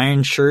wear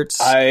iron shirts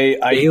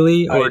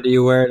daily, or do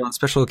you wear it on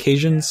special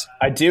occasions?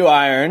 I do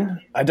iron.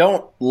 I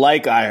don't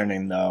like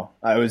ironing though.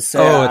 I would say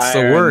it's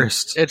the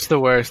worst. It's the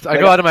worst. I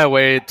go out of my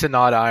way to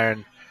not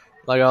iron.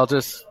 Like I'll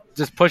just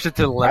push it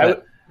to the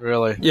limit.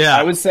 Really? Yeah.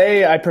 I would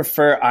say I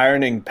prefer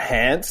ironing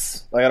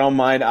pants. Like I don't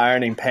mind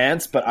ironing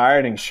pants, but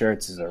ironing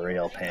shirts is a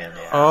real pain in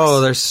the ass.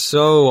 Oh, they're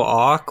so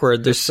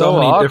awkward. There's so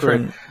many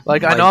different.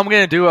 Like I know I'm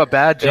going to do a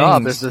bad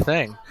job is the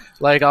thing.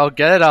 Like I'll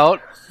get it out.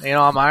 You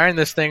know, I'm ironing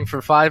this thing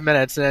for 5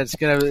 minutes, and it's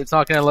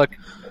not gonna look good.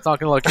 It's not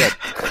gonna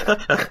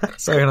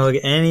look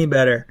any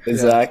better.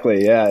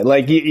 Exactly. Yeah.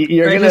 Like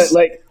you're gonna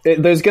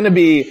there's gonna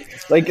be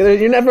like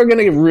you're never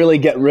gonna really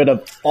get rid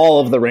of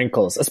all of the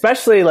wrinkles.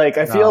 Especially like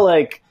I feel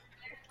like.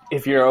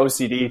 If you're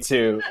OCD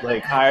too,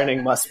 like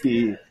ironing must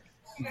be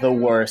the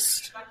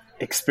worst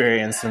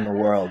experience in the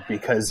world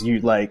because you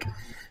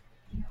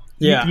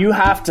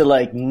have to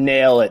like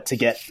nail it to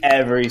get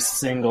every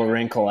single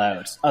wrinkle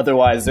out.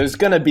 Otherwise, there's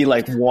gonna be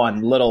like one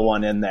little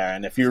one in there,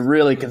 and if you're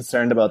really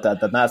concerned about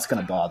that, then that's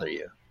gonna bother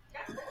you.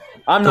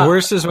 The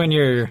worst is when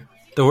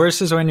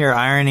you're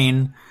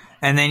ironing.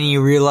 And then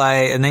you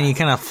realize, and then you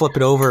kind of flip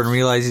it over and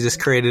realize you just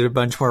created a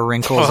bunch more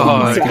wrinkles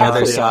on the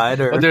other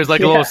side. Or there's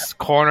like a little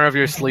corner of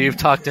your sleeve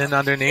tucked in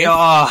underneath.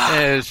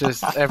 And it's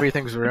just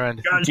everything's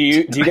ruined. Do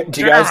you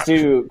guys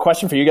do?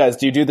 Question for you guys: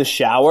 do you do the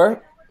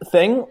shower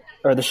thing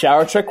or the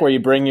shower trick where you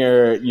bring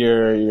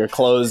your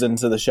clothes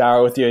into the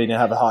shower with you and you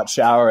have a hot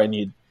shower and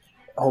you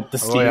hope the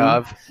steam? Oh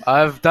yeah,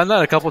 I've done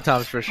that a couple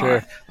times for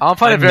sure. I don't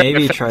find it very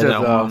effective try that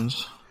though.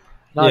 once.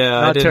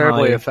 Not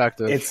terribly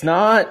effective. It's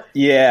not.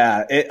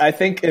 Yeah, I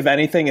think if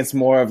anything, it's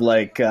more of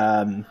like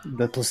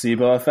the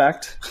placebo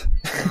effect.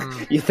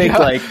 you think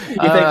like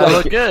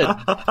look good.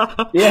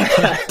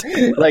 Yeah,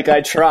 like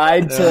I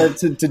tried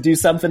to do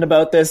something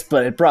about this,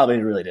 but it probably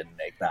really didn't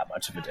make that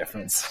much of a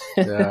difference.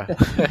 Yeah.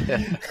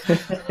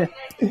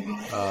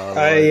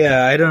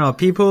 I don't know.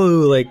 People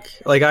who like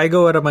I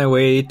go out of my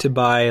way to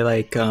buy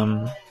like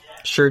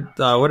shirt.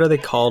 What are they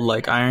called?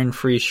 Like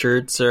iron-free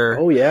shirts or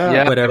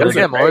whatever.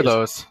 Get more of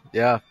those.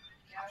 Yeah,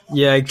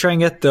 I try and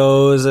get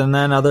those, and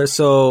then others.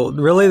 So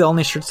really, the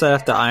only shirts that I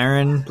have to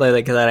iron,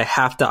 like that I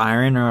have to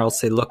iron, or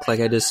else they look like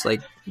I just like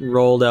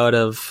rolled out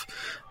of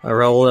a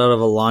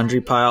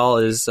laundry pile,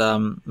 is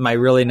my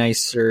really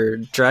nicer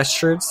dress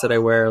shirts that I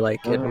wear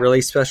like at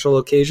really special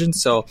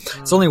occasions. So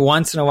it's only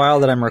once in a while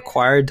that I'm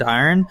required to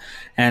iron,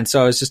 and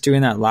so I was just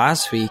doing that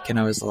last week, and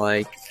I was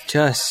like,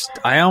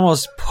 I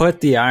almost put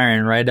the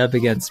iron right up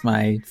against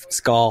my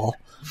skull.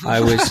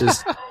 I was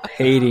just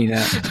hating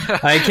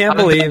it. I can't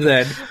believe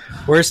that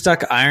we're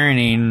stuck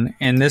ironing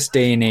in this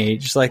day and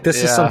age. Like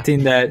this is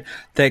something that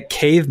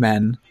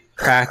cavemen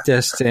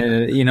practiced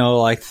in,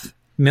 like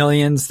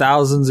millions,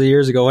 thousands of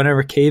years ago,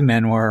 whenever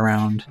cavemen were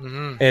around.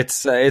 Mm-hmm.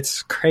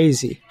 It's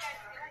crazy.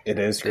 It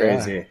is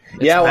crazy.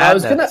 Yeah,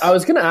 well, I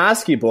was gonna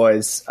ask you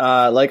boys.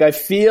 Like, I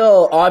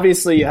feel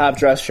obviously you have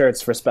dress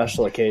shirts for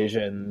special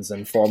occasions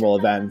and formal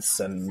events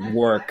and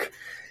work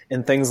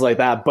and things like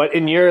that. But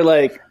in your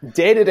like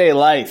day-to-day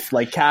life,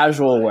 like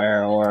casual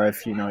wear, or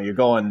if you're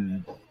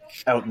going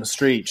out in the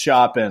street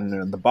shopping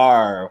or the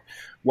bar or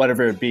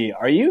whatever it be,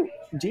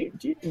 do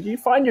you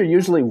find you're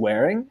usually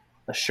wearing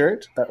a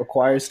shirt that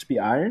requires to be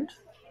ironed?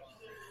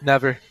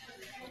 Never.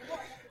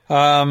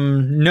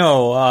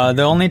 No.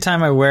 The only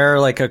time I wear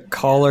like a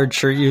collared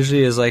shirt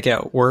usually is like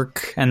at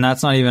work, and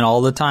that's not even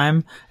all the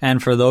time.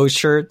 And for those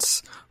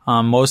shirts,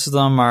 most of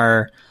them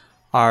are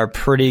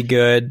pretty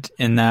good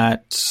in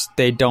that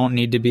they don't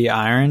need to be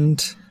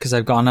ironed, because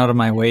I've gone out of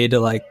my way to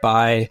like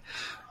buy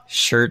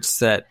shirts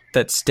that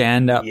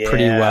stand up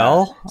pretty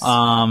well.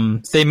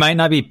 They might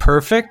not be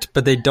perfect,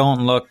 but they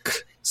don't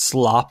look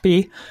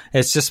sloppy.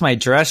 It's just my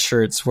dress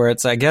shirts where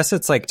I guess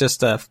it's like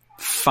just a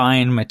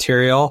fine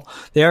material.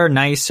 They are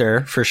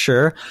nicer for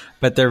sure,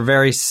 but they're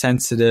very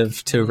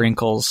sensitive to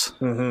wrinkles.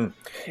 Mm-hmm.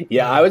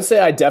 Yeah, I would say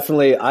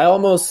I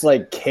almost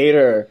like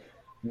cater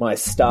my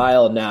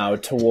style now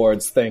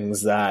towards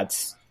things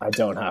that I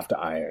don't have to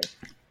iron.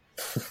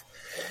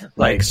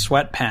 Like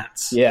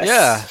sweatpants. Yes.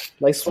 Yeah.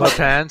 Like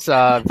sweatpants,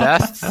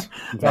 vests,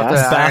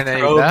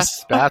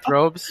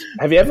 bathrobes.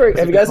 Have you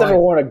guys ever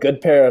worn a good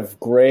pair of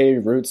gray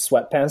Roots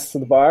sweatpants to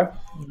the bar?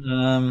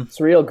 It's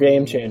a real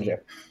game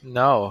changer.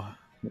 No.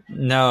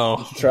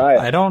 Try it.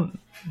 I don't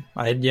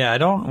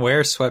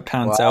wear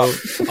sweatpants out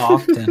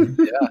often.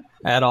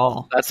 At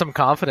all. That's some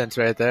confidence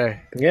right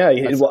there. Yeah,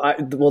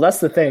 well,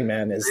 that's the thing,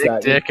 man. Is big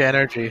that dick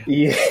energy?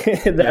 Yeah,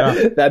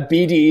 that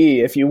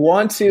BDE. If you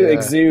want to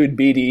exude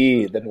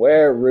BDE, then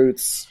wear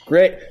Roots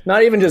gray.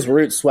 Not even just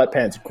Roots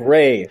sweatpants,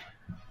 gray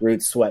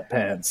Roots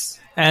sweatpants,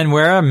 and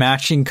wear a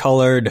matching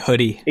colored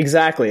hoodie.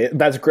 Exactly,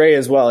 that's gray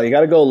as well. You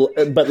got to go,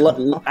 but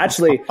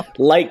actually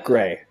light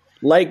gray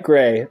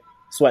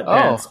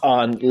sweatpants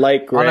on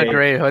light gray on a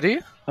gray hoodie.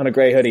 On a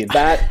gray hoodie.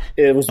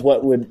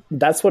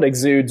 That's what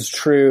exudes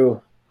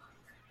true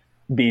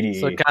BDE.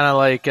 So kind of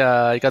like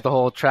you got the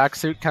whole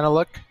tracksuit kind of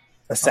look.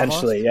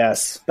 Essentially, almost?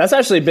 Yes. That's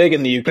actually big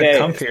in the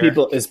UK.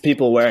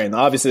 People wearing.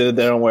 Obviously,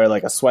 they don't wear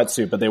like a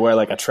sweatsuit, but they wear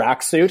like a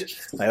tracksuit.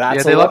 Like that's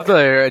yeah, they love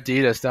their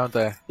Adidas, don't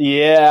they?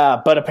 Yeah,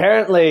 but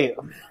apparently,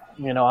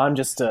 I'm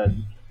just a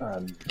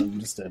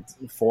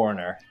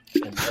foreigner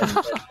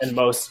in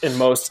most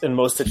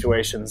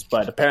situations.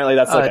 But apparently,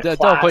 that's like a class.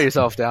 Don't put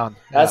yourself down.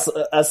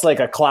 That's like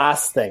a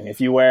class thing.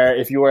 If you wear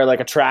like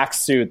a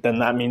tracksuit, then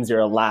that means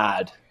you're a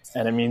lad.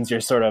 And it means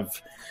you're sort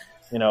of,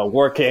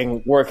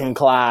 working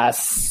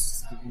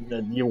class.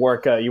 You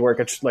work a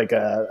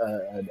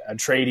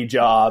tradie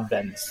job,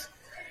 and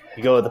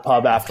you go to the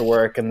pub after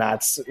work, and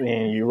that's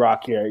you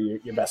rock your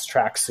best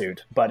tracksuit.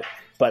 But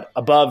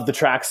above the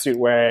tracksuit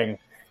wearing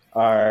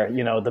are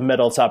the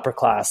middle to upper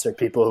class, or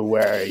people who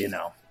wear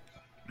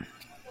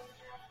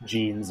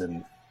jeans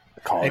and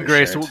collar and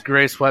gray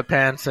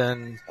sweatpants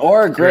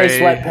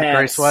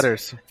gray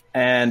sweaters.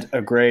 And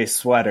a gray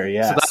sweater,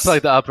 yeah. So that's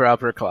like the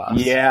upper class.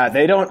 Yeah,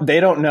 they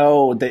don't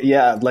know that.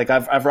 Yeah, like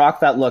I've rocked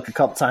that look a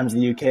couple times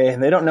in the UK,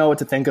 and they don't know what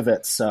to think of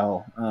it.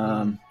 So,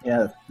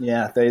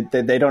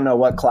 they don't know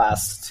what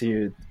class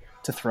to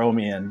throw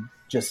me in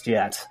just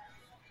yet.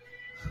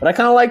 But I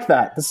kind of like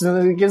that.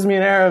 It gives me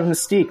an air of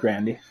mystique,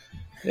 Randy.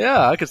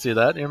 Yeah, I could see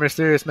that. You're a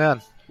mysterious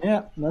man.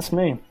 Yeah, that's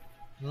me.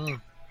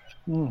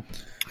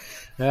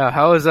 Yeah,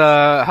 how's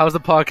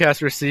the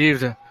podcast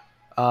received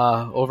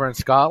over in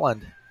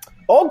Scotland?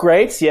 Oh,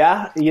 great!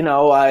 Yeah,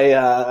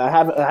 I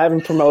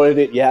haven't promoted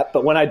it yet,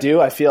 but when I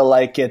do, I feel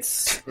like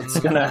it's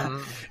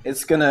gonna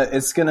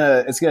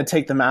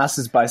take the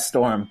masses by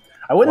storm.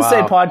 I wouldn't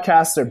say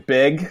podcasts are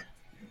big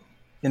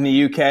in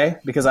the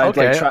UK because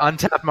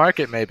untapped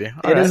market maybe.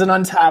 It is an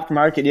untapped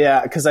market,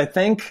 yeah. Because I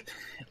think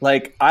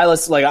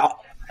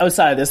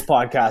outside of this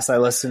podcast, I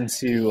listen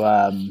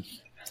to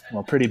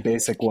pretty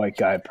basic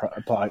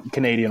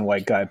Canadian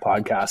white guy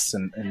podcasts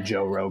and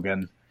Joe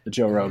Rogan. The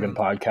Joe Rogan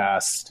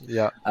podcast,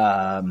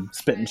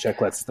 Spittin'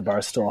 Chicklets, the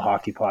Barstool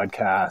Hockey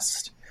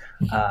podcast,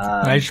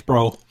 nice,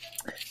 bro.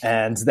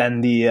 And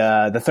then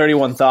the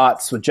 31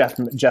 Thoughts with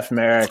Jeff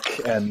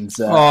Merrick and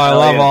I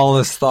love all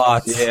his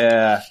thoughts.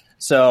 Yeah,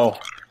 so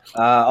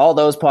all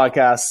those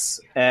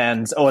podcasts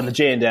and the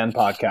Jay and Dan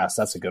podcast.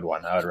 That's a good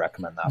one. I would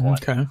recommend that one.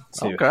 Okay.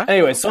 Okay.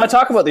 Anyway, so I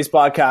talk about these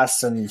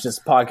podcasts and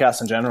just podcasts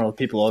in general with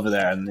people over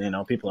there,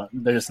 and people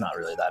they're just not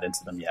really that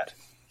into them yet,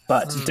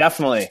 but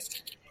definitely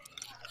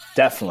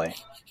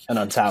an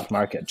untapped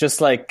market. Just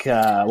like,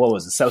 what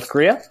was it, South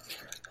Korea?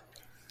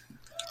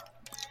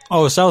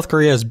 Oh, South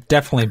Korea has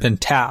definitely been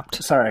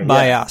tapped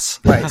by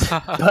us. Right.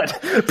 But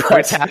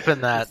we're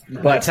tapping that.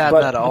 We're tapping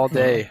that all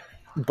day.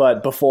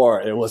 But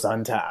before, it was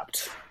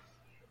untapped.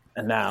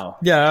 And now...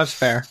 Yeah, that's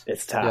fair.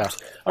 It's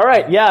tapped. Yeah. All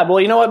right, yeah.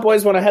 Well, you know what,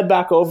 boys? When I head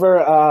back over,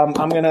 I'm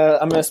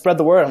gonna spread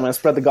the word. I'm going to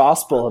spread the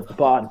gospel of the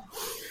pod.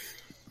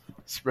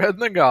 Spreading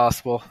the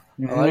gospel.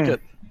 I like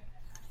it.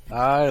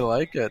 I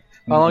like it.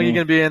 How long are you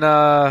going to be in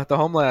the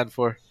homeland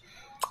for?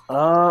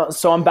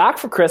 So I'm back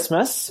for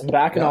Christmas. I'm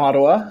back in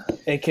Ottawa,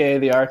 aka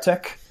the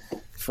Arctic,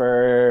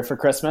 for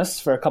Christmas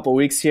for a couple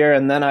weeks here,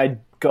 and then I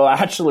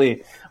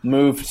actually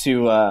move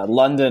to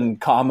London,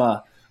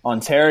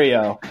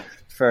 Ontario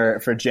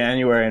for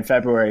January and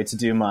February to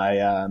do my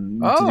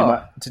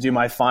to do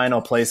my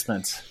final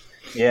placement.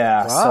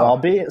 Yeah,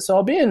 wow. So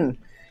I'll be in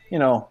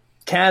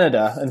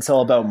Canada until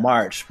about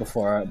March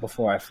before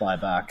I fly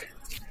back.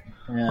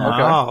 Yeah.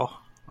 Okay. Wow.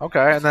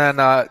 Okay, and then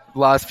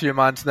last few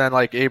months, then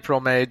like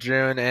April, May,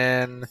 June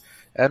in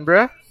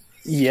Edinburgh?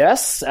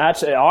 Yes,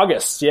 actually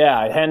August. Yeah,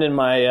 I hand in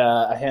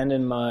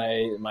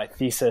my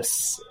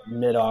thesis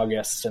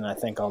mid-August, and I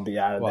think I'll be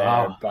out of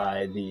there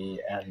by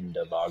the end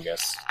of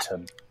August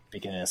to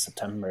beginning of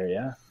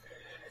September.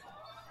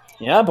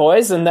 Yeah,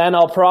 boys, and then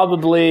I'll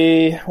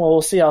probably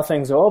we'll see how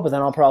things go, but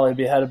then I'll probably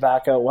be headed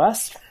back out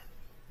west.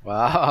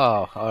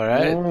 Wow! All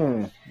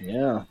right.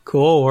 Yeah.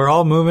 Cool. We're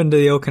all moving to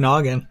the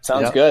Okanagan.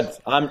 Sounds good.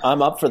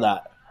 I'm up for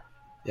that.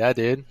 Yeah,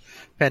 dude.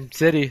 Penn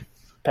City.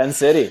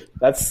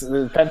 That's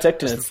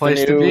Penticton. It's the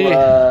place to be.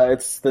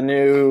 It's the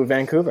new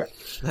Vancouver.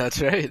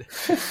 That's right.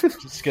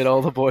 Just get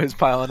all the boys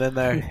piling in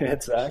there.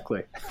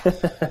 Exactly.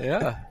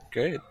 Yeah,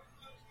 great.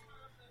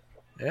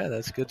 Yeah,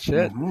 that's good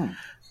shit.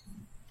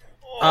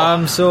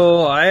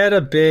 So I had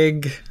a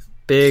big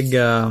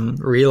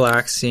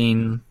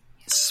relaxing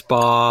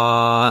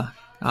spa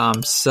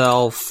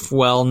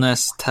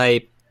self-wellness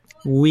type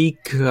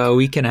week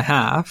and a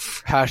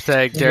half.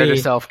 Hashtag dare to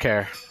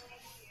self-care.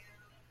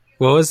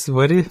 What?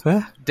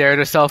 Dare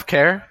to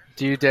self-care?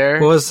 Do you dare?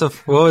 What was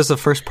the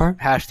first part?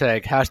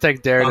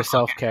 Hashtag dare to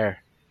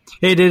self-care.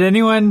 Hey, did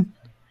anyone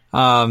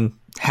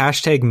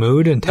hashtag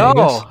mood and tag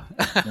us?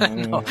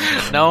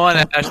 No one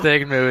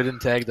hashtag mood and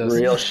tagged us.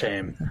 Real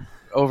shame.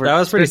 That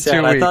was pretty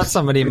sad. I thought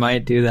somebody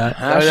might do that.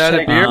 I had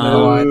a beer on the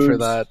line for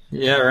that.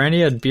 Yeah, Randy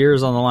had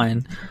beers on the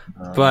line.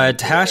 But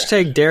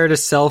hashtag dare to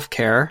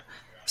self-care.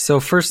 So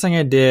first thing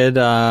I did,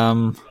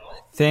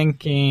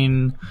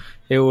 thinking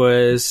it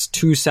was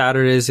 2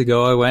 Saturdays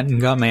ago, I went and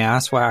got my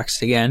ass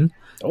waxed again.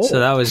 So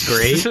that was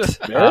great.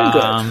 Very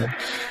good.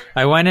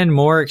 I went in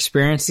more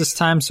experienced this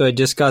time, so I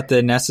just got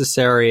the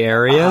necessary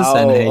areas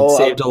and it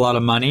saved a lot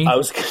of money. I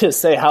was going to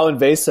say, how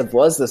invasive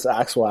was this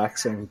ass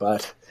waxing?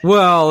 But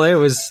well, it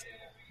was...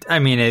 I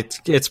mean,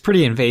 it's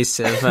pretty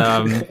invasive.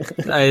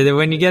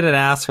 When you get an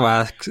ass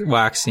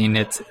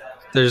waxing,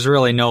 there's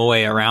really no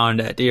way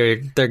around it.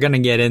 They're going to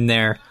get in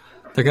there.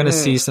 They're going to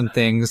see some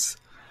things.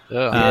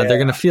 They're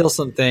going to feel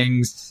some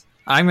things.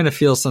 I'm going to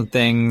feel some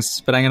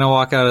things, but I'm going to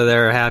walk out of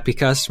there a happy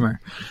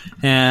customer.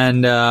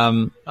 And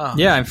I'm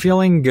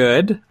feeling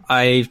good.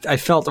 I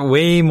felt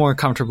way more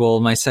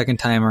comfortable my second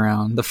time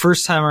around. The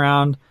first time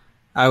around,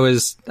 I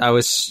was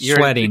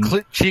sweating.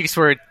 Your cheeks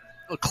were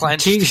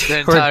clenched the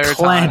entire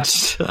time.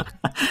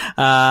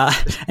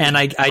 And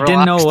I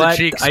didn't know what.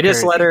 I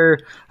just let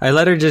her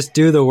just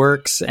do the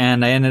works,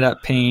 and I ended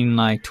up paying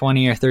like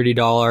 $20 or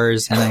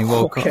 $30, and I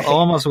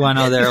almost went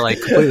out there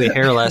like completely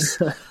hairless.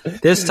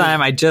 This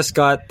time I just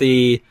got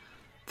the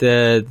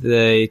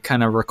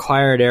kind of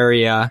required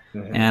area,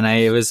 and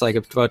it was like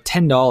about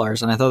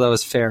 $10, and I thought that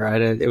was fair.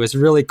 It was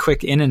really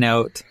quick in and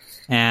out,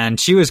 and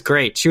she was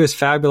great. She was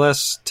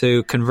fabulous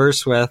to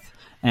converse with.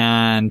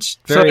 And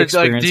very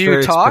experienced, do you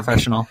very talk?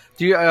 Professional.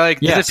 Do you Yes.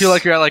 Does it feel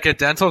like you're at like a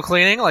dental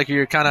cleaning? Like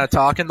you're kind of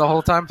talking the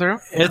whole time through?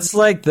 It's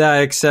like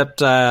that,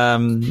 except you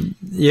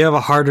have a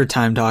harder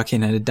time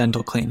talking at a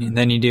dental cleaning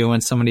than you do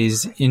when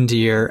somebody's into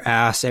your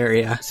ass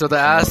area. So the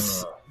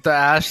ass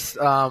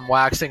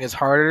waxing is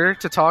harder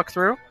to talk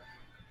through?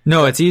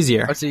 No, it's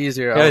easier. It's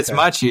easier. Yeah, okay. it's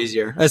much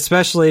easier,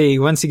 especially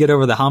once you get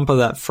over the hump of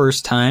that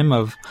first time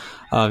of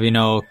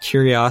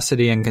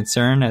curiosity and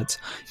concern.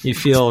 You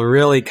feel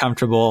really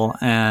comfortable,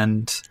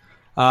 and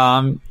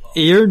to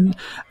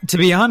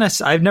be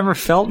honest, I've never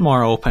felt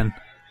more open.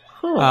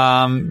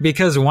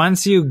 Because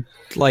once you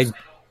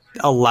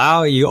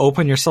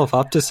open yourself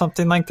up to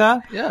something like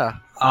that,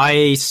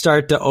 I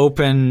start to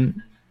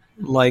open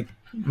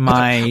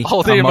my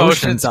all the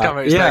emotions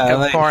coming,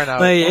 pouring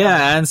out.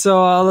 And so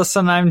all of a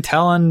sudden I'm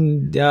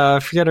telling,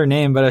 I forget her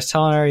name, but I was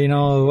telling her,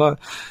 what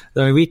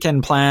the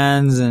weekend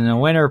plans and a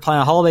winter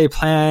plan, holiday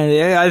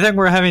plan. I think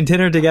we're having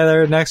dinner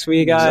together next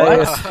week.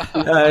 I've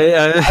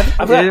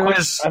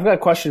got a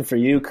question for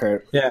you,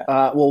 Kurt. Yeah.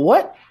 Well,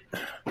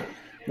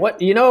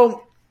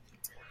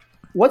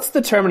 what's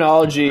the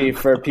terminology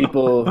for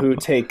people who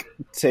take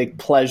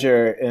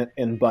pleasure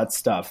in butt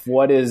stuff?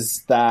 What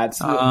is that?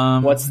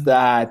 What's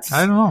that?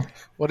 I don't know.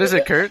 What is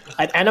it, Kurt?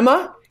 An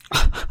enema?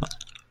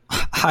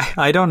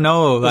 I don't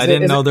know. I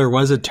didn't know there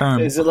was a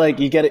term. Is it like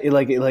you get it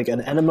like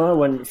an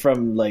enema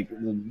from like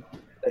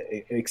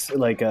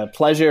a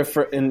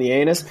pleasure in the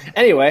anus?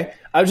 Anyway,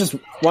 I was just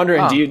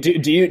wondering, do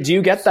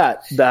you get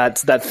that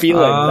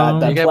feeling,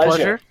 that you get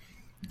pleasure?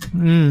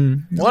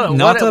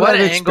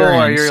 What angle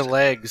are your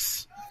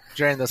legs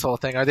during this whole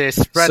thing? Are they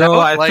spread out?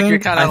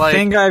 I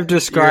think I've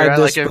described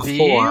this like a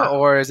before. V,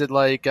 or is it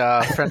like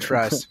French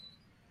fries?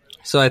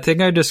 So I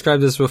think I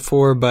described this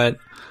before, but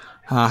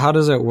how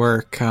does it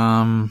work?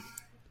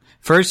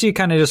 First, you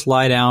kind of just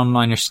lie down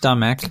on your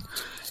stomach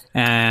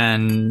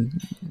and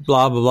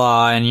blah, blah,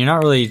 blah, and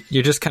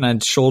you're just kind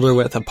of shoulder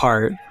width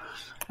apart.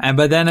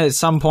 But then at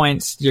some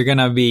points, you're going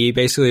to be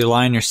basically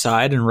lie on your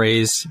side and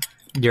raise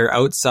your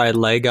outside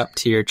leg up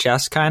to your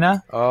chest, kind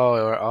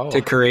of,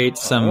 to create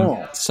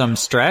some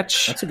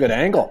stretch. That's a good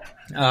angle.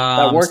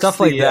 That works stuff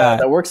like that.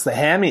 That works the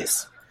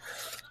hammies.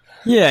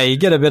 Yeah, you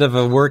get a bit of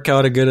a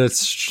workout, a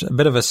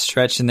bit of a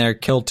stretch in there.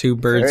 Kill two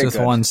birds with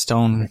one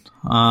stone.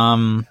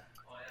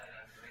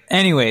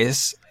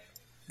 Anyways,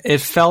 it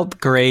felt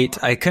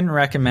great. I couldn't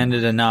recommend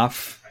it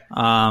enough.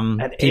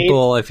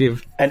 People, if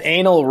you've an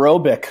anal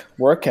aerobic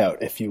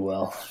workout, if you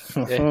will.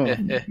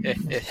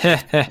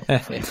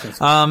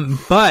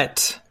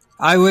 But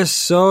I was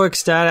so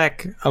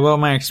ecstatic about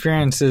my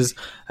experiences.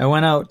 I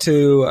went out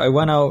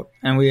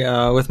and we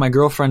with my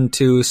girlfriend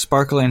to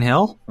Sparkling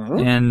Hill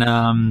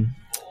in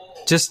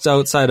just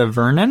outside of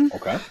Vernon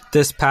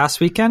this past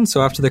weekend.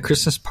 So after the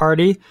Christmas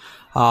party,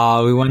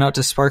 we went out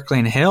to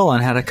Sparkling Hill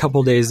and had a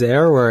couple days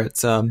there where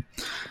it's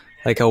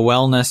like a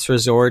wellness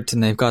resort,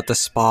 and they've got the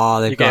spa.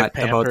 You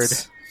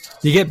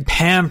get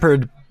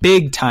pampered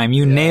big time.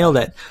 You nailed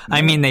it.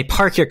 I mean, they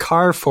park your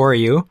car for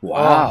you.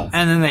 Wow.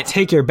 And then they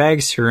take your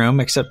bags to your room,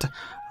 except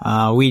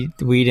we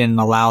didn't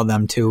allow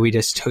them to. We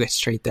just took it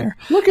straight there.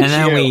 Look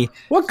at you.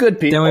 What good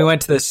people. Then we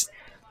went to this.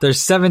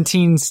 There's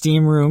 17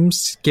 steam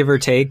rooms, give or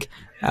take,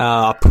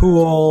 a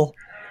pool,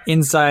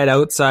 inside,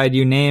 outside,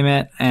 you name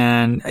it.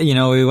 And,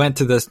 we went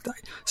to this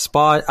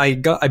spa. I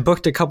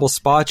booked a couple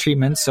spa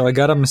treatments. So I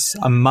got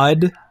a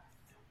mud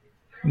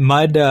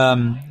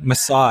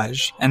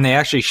massage, and they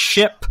actually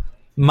ship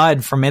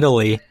mud from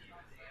Italy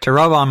to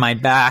rub on my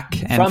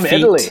back and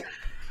feet.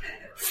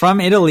 From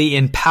Italy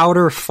in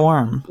powder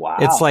form. Wow.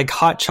 It's like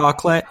hot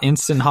chocolate,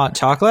 instant hot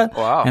chocolate.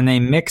 Wow. And they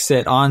mix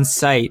it on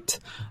site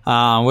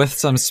with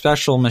some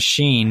special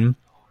machine.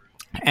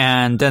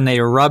 And then they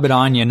rub it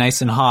on you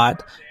nice and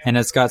hot. And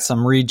it's got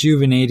some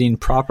rejuvenating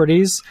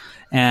properties.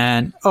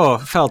 And,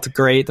 it felt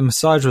great. The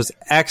massage was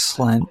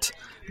excellent.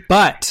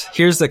 But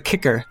here's the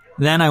kicker.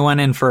 Then I went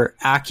in for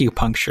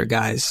acupuncture,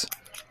 guys.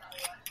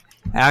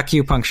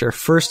 Acupuncture.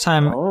 First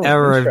time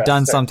ever I've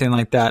done something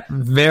like that.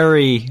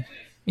 Very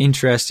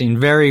interesting,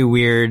 very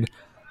weird.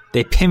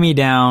 They pin me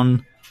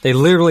down. They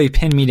literally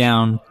pinned me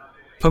down,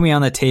 put me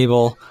on the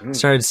table,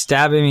 started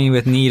stabbing me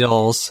with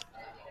needles.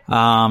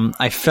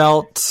 I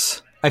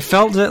felt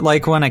it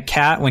like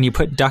when you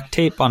put duct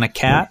tape on a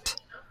cat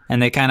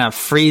and they kind of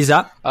freeze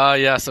up.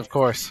 Yes, of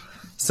course.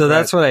 So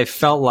that's what I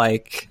felt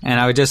like, and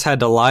I just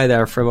had to lie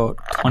there for about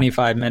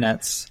 25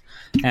 minutes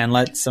and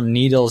let some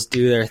needles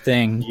do their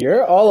thing.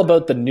 You're all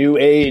about the new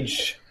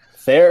age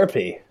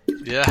therapy.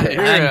 Yeah,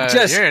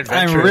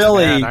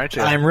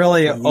 I'm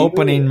really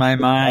opening my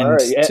mind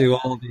to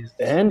all of these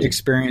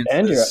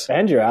experiences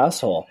and your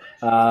asshole.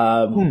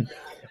 I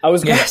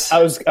was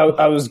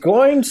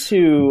going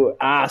to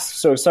ask.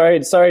 So sorry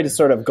to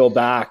sort of go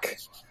back.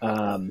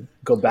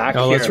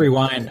 Let's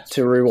rewind.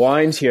 To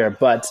rewind here,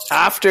 but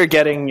after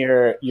getting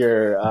your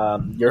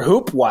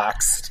hoop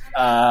waxed,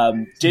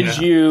 did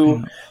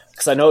you?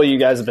 Because I know you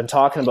guys have been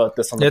talking about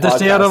this on the podcast.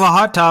 Stay out of the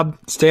hot tub.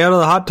 Stay out of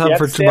the hot tub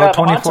for about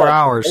 24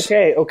 hours.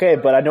 Okay,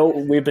 but I know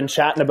we've been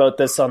chatting about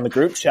this on the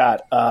group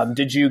chat.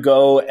 Did you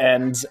go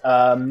and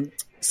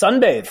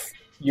sunbathe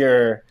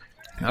your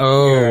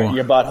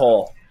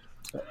butthole?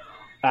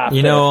 After?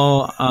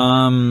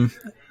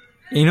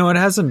 It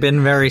hasn't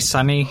been very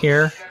sunny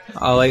here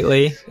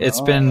lately.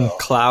 It's been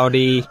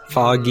cloudy,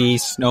 foggy,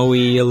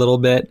 snowy a little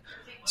bit.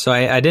 So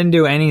I didn't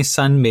do any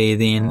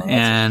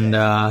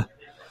sunbathing,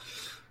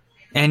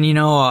 I'm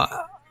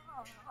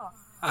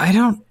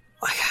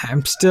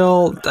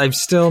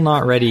still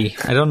not ready.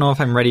 I don't know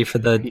if I'm ready for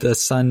the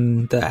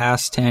sun, the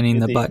ass tanning,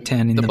 the butt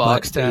tanning, the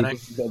box tanning,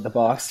 the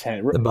box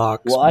tanning, the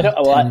box.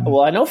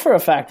 Well, I know for a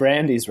fact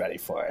Randy's ready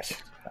for it.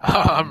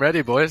 I'm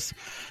ready, boys.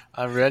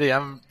 I'm ready.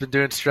 I've been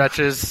doing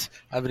stretches.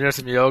 I've been doing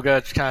some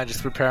yoga to kind of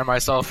just prepare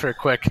myself for a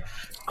quick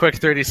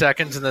 30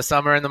 seconds in the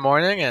summer in the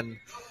morning, and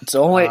it's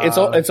only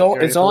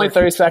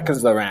 30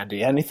 seconds though,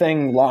 Randy.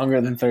 Anything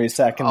longer than 30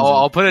 seconds,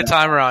 I'll put a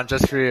timer on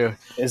just for you.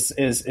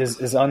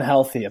 Is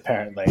unhealthy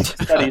apparently.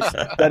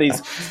 Studies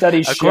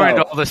according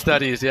show. to all the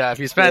studies. Yeah, if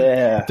you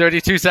spend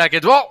 32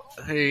 seconds,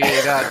 you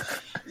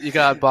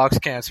got box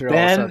cancer.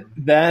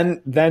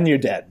 Then you're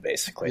dead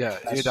basically. Yeah,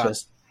 you're done.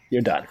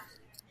 You're done.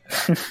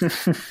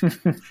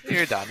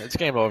 You're done. It's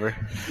game over.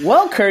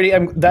 Well, Curdy,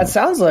 that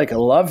sounds like a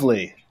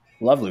lovely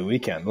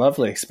weekend,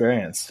 lovely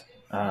experience.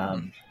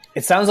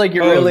 It sounds like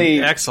you're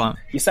really excellent.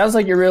 It sounds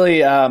like you're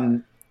really,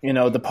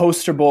 the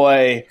poster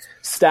boy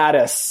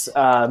status.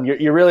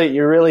 You're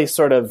really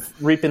sort of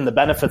reaping the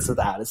benefits of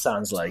that. It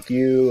sounds like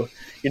you're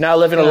now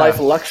living a life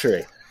of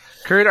luxury.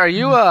 Kurt, are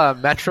you a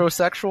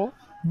metrosexual?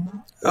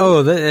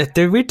 Oh,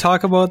 did we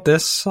talk about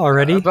this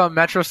already? About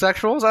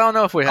metrosexuals? I don't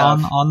know if we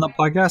have. On the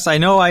podcast? I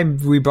know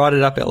we brought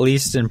it up at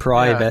least in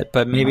private,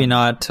 but maybe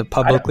not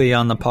publicly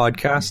on the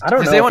podcast. I don't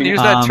know. Does anyone use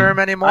that term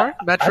anymore?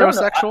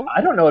 Metrosexual? I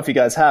don't know if you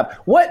guys have.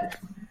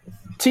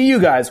 To you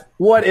guys,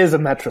 what is a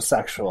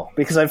metrosexual?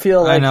 Because I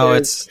feel like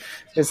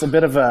it's a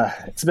bit of a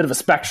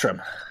spectrum,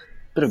 a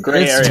bit of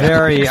gray area. It's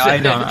very I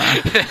don't know.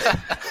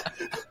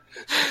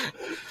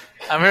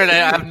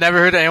 I've never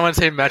heard anyone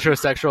say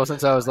metrosexual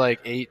since I was like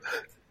 8.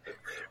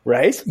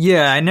 Right?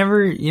 Yeah,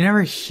 you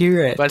never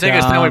hear it. But I think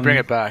it's time we bring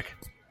it back.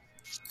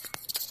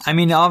 I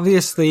mean,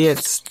 obviously,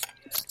 it's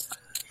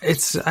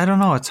I don't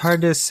know. It's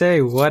hard to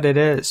say what it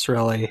is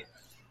really.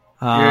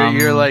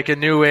 You're like a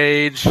new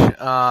age.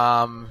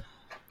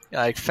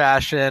 Like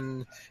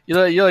fashion,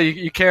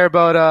 you care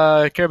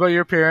about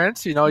your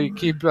appearance. You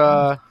keep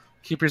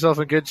Keep yourself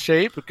in good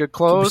shape, with good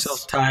clothes.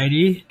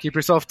 Keep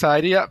yourself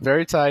tidy. Yeah,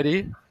 very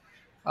tidy.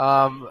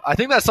 I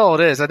think that's all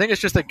it is. I think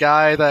it's just a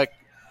guy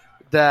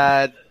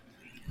that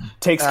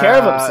takes care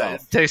of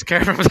himself. Takes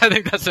care of himself. I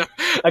think that's a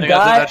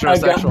guy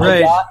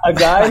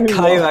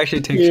who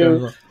actually takes care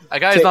of himself. A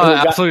guy who's not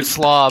an absolute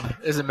slob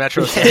is a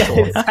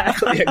metrosexual. Yeah,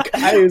 exactly. A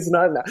guy who's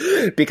not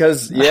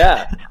because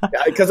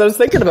I was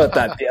thinking about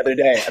that the other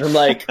day, and I'm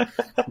like,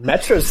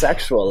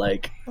 metrosexual.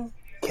 Like,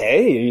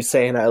 okay, are you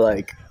saying I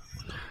like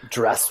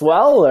dress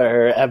well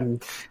or am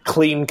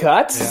clean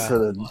cut?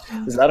 Yeah.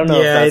 I don't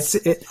know. Yeah,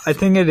 I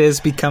think it is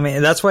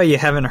becoming. That's why you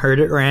haven't heard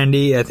it,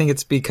 Randy. I think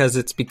it's because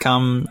it's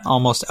become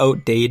almost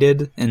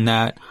outdated in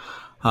that,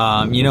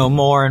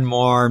 more and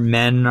more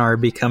men are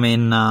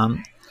becoming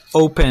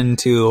open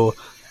to,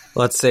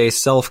 let's say,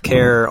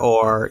 self-care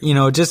or,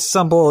 just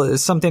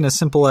something as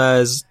simple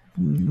as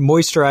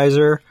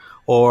moisturizer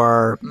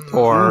or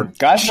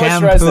guys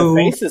shampoo. Moisturize their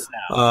faces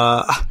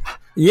now.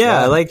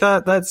 Like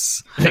that.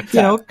 That's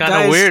kind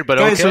of weird, but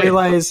guys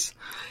okay.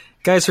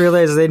 Guys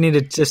realize they need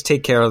to just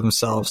take care of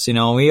themselves.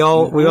 We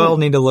all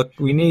need to look.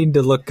 We need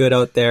to look good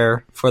out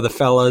there for the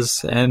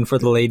fellas and for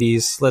the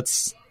ladies.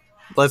 Let's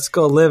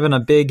go live in a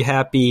big,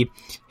 happy,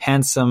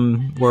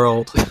 handsome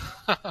world.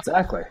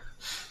 Exactly.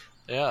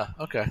 Yeah.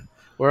 Okay.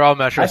 We're all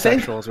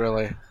metrosexuals,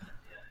 really.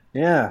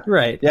 Yeah.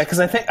 Right. Yeah, because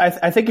I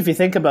think if you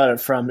think about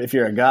it if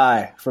you're a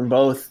guy, from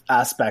both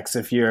aspects,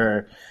 if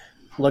you're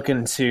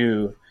looking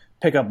to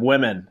pick up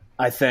women,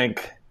 I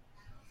think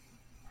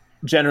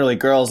generally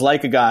girls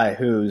like a guy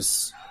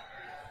who's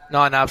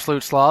not an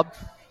absolute slob.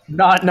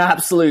 Not an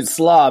absolute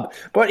slob.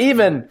 But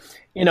even,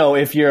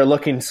 if you're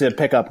looking to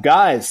pick up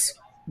guys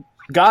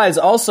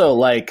also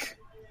like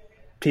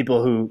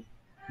people who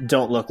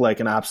don't look like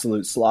an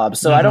absolute slob.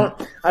 So I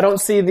don't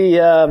see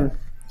the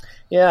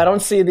I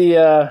don't see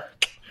the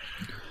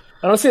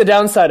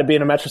downside of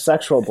being a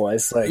metrosexual,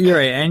 boys. Like, you're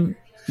right, and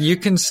you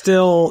can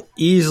still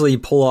easily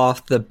pull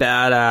off the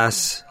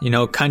badass,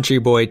 country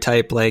boy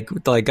type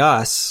like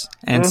us,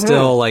 and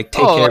still take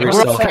care of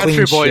yourself. We're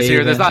country boys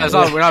here. We're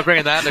not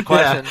bringing that into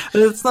question.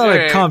 Yeah, it's not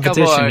a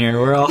competition here.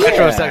 We're all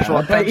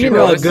metrosexual. But we're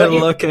all good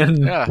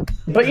looking. Yeah.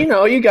 But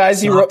you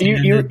guys, you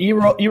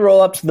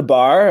roll up to the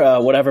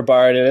bar, whatever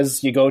bar it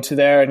is, you go to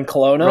there in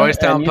Kelowna,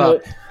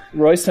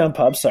 Roystown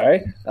Pub,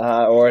 sorry,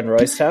 or in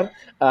Roystown.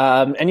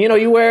 And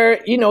you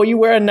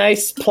wear a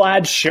nice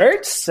plaid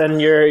shirt, and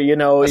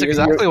that's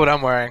exactly what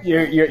I'm wearing.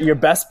 Your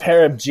best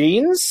pair of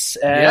jeans.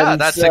 And, yeah,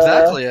 that's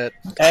exactly it.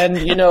 And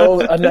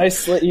a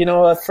nice,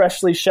 a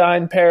freshly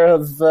shined pair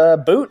of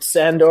boots,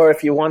 or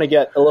if you want to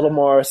get a little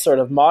more sort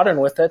of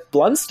modern with it,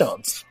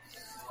 Blundstones.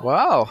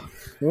 Wow.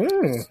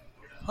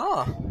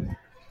 Huh.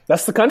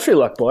 That's the country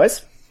look,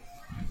 boys.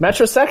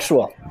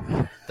 Metrosexual.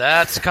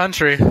 That's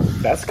country.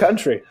 That's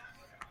country.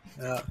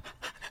 Yeah.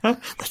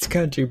 That's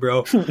country,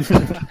 bro.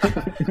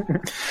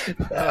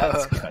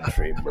 That's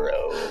country, bro.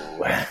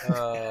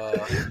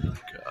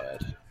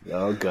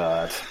 Oh,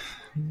 God.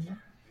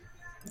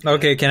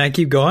 Okay, can I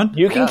keep going?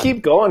 You can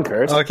keep going,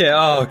 Kurt. Okay,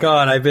 oh,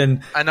 God, I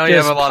know you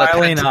have a lot of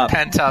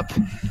pent up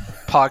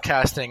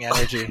podcasting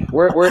energy.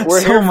 We're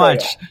so here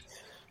much.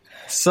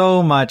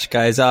 So much,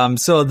 guys.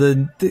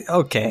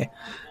 Okay.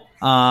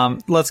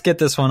 Let's get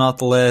this one off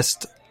the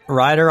list.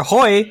 Ryder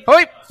Hoy.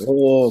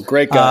 Oh,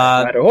 great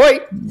guy. Ryder Hoy.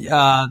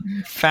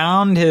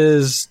 Found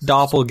his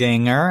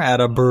doppelganger at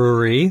a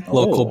brewery,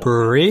 local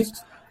brewery.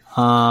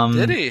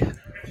 Did he?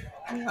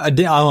 I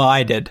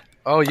did.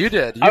 Oh, you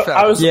did.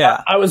 I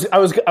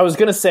was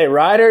gonna say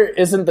Ryder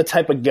isn't the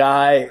type of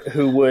guy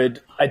who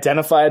would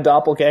identify a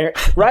doppelganger.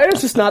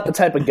 Ryder's just not the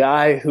type of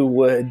guy who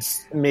would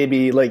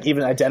maybe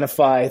even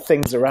identify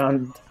things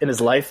around in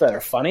his life that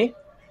are funny.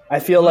 I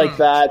feel like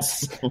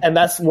that's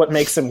what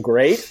makes him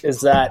great,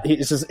 is that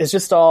it's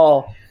just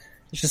all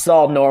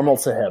normal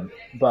to him.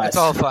 But it's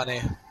all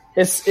funny.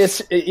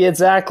 It's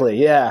exactly,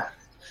 yeah.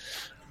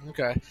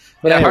 Okay.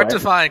 But anyway. Hard to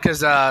find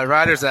because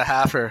Ryder's a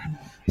halfer,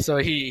 so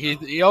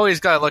he always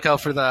got to look out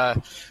for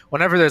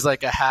whenever there's a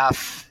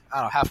half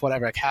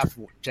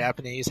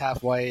Japanese,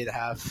 half white,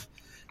 half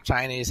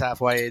Chinese, half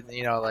white.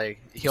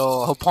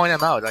 He'll point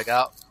him out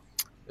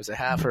there's a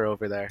halfer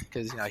over there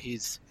because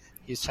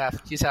He's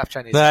half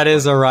Chinese. That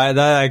is a right.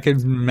 That I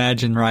could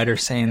imagine Ryder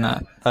saying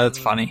that. That's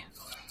funny.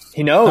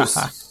 He knows.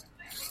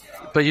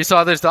 But you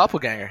saw this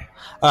doppelganger.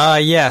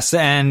 Yes,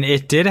 and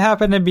it did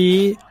happen to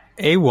be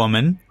a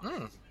woman.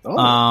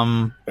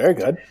 Very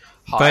good.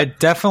 But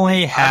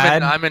definitely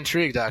had. I'm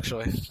intrigued.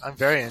 Actually, I'm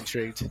very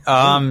intrigued.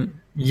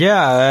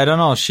 Yeah, I don't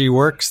know. She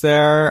works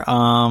there.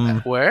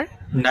 Where?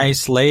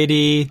 Nice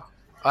lady.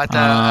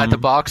 At the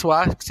box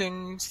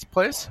waxing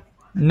place.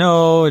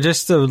 No,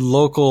 just the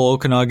local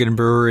Okanagan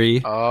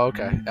brewery. Oh,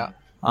 okay. Yeah.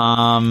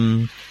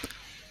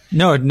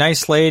 No,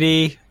 nice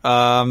lady.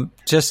 I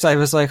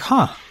was like,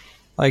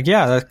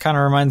 yeah, that kind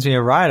of reminds me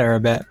of Ryder a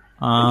bit.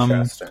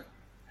 Interesting.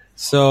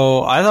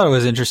 So I thought it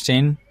was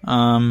interesting.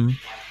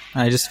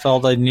 I just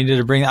felt I needed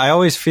to bring. I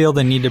always feel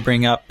the need to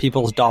bring up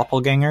people's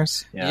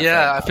doppelgangers.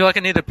 Yeah, I feel like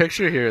I need a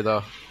picture here,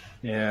 though.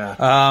 Yeah.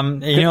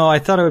 I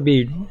thought it would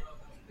be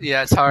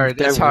Yeah, it's hard.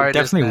 It's hard.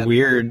 Definitely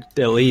weird,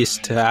 at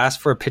least, to ask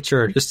for a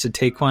picture or just to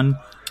take one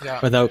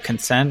without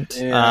consent.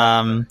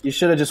 Yeah. You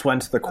should have just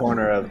went to the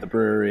corner of the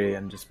brewery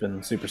and just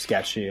been super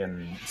sketchy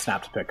and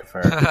snapped a pic of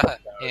her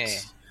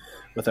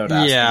without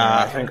asking.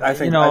 Yeah, her.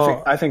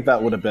 I think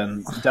that would have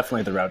been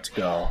definitely the route to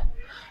go.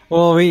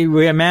 Well, we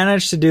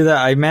managed to do that.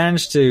 I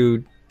managed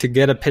to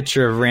get a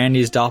picture of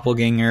Randy's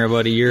doppelganger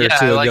about a year or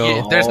two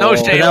ago. There's no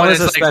shame. That was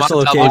a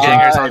special occasion.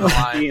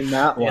 I've seen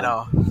that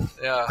one.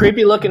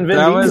 Creepy looking Vin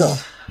Diesel.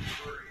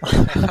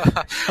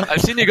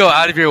 I've seen you go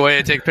out of your way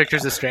to take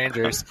pictures of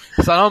strangers,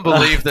 so I don't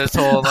believe this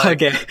whole I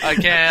didn't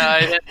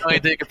really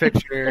take a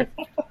picture.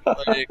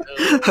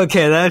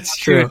 Okay, that's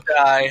true.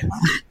 I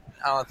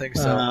don't think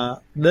so.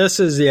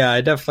 This is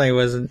I definitely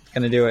wasn't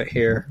gonna do it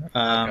here.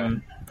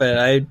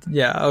 But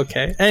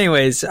okay.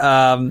 Anyways,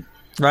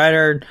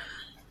 Ryder,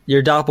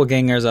 your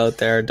doppelganger's out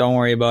there. Don't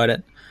worry about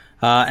it.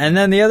 And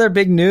then the other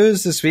big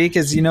news this week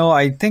is,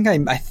 I think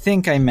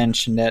I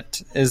mentioned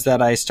it, is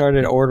that I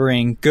started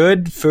ordering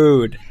good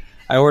food.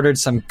 I ordered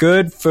some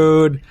good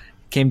food,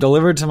 came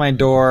delivered to my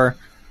door,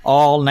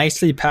 all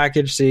nicely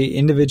packaged, the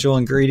individual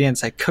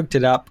ingredients. I cooked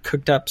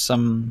up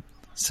some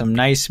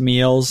nice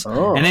meals.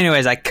 Oh. And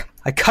anyways, I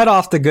cut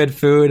off the good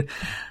food.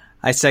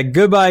 I said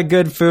goodbye,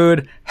 good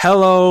food.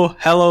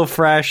 Hello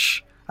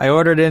Fresh. I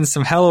ordered in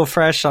some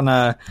HelloFresh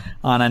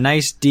on a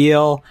nice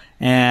deal,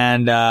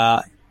 and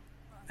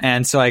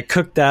so I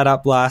cooked that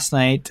up last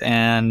night,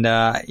 and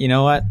you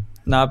know what?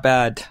 Not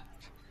bad.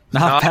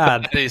 Not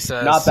bad. He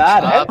says. Not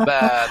bad. Not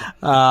bad.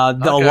 A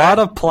lot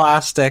of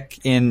plastic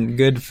in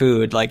good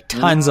food, like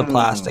tons of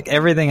plastic.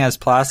 Everything has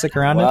plastic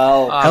around it.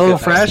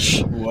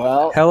 HelloFresh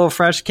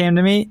came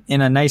to me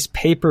in a nice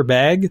paper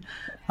bag.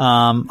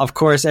 Of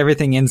course,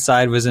 everything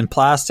inside was in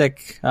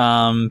plastic,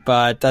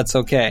 but that's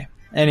okay.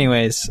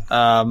 Anyways,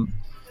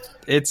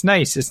 it's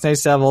nice. It's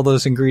nice to have all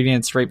those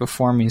ingredients right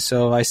before me.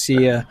 So I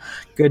see a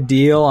good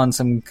deal on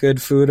some good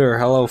food or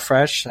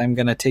HelloFresh, I'm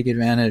going to take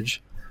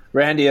advantage.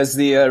 Randy, as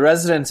the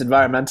resident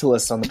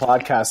environmentalist on the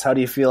podcast, how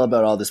do you feel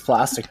about all this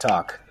plastic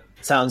talk?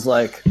 Sounds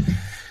like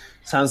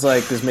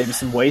there's maybe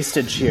some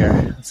wastage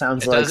here.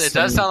 It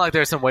does sound like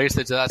there's some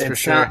wastage. That's for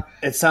sure.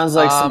 It sounds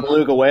like some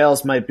beluga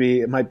whales might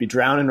be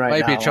drowning now.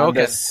 Might be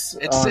choking.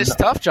 It's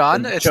tough,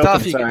 John. It's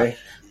tough.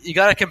 You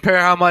got to compare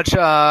how much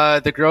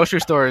the grocery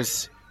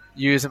stores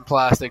use in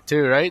plastic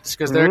too, right?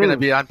 Because they're going to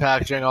be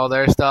unpackaging all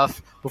their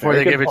stuff before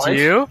they give it to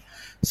you.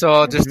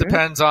 So it just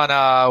depends on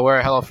where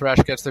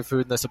HelloFresh gets their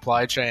food in the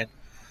supply chain.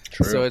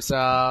 True. So it's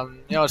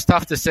it's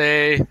tough to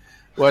say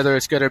whether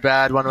it's good or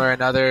bad one way or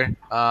another.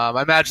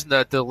 I imagine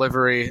that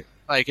delivery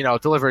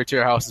to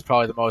your house is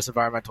probably the most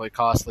environmentally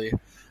costly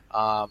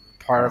part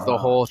of the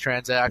whole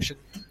transaction.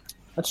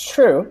 That's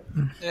true.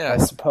 Yeah, I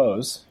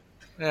suppose.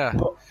 Yeah.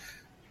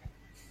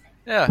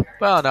 Yeah,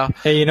 well, no.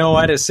 Hey, you know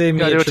what? It saved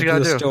me a trip to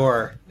the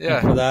store. Yeah,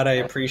 and for that I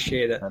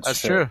appreciate it. That's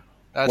true.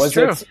 That's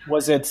true.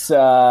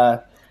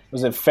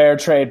 Was it fair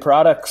trade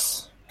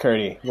products,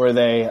 Curdy? Were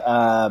they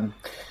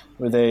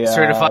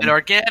certified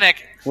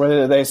organic?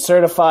 Were they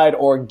certified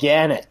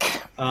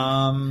organic?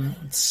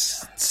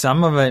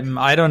 Some of it,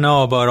 I don't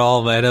know about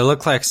all of it. It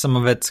looked like some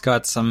of it's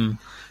got some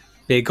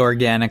big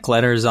organic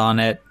letters on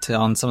it,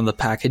 on some of the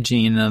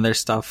packaging and other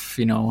stuff,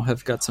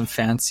 have got some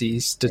fancy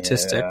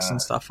statistics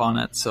and stuff on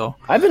it. So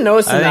I've been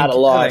noticing that a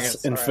lot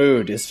in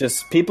food. It's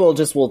just people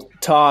just will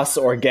toss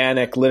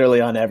organic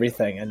literally on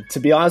everything. And to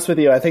be honest with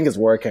you, I think it's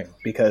working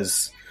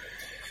because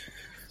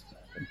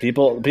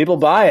people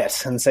buy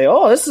it and say,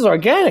 "Oh, this is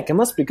organic. It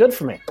must be good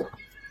for me."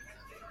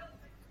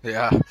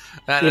 Yeah,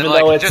 and even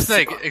though it's just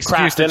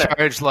excuse to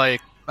charge I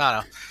don't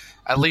know,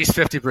 at least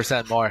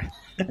 50% more.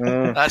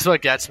 That's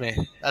what gets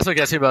me. That's what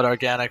gets me about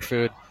organic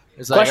food.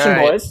 It's Question,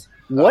 boys.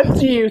 What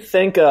do you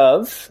think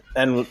of?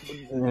 And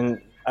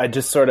I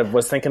just sort of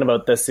was thinking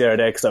about this the other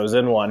day because I was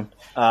in one.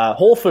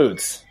 Whole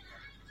Foods.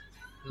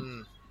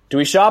 Do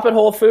we shop at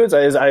Whole Foods?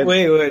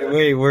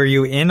 Wait. Were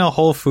you in a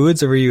Whole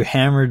Foods or were you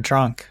hammered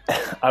drunk?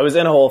 I was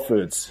in a Whole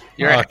Foods.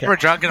 You're hammered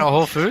drunk in a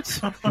Whole Foods?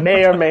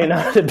 May or may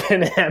not have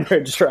been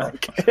hammered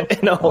drunk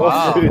in a Whole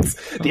Foods.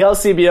 The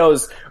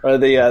LCBOs, or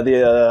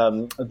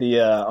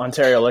the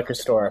Ontario liquor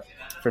store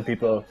for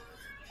people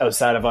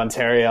outside of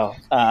Ontario,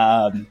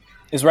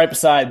 is right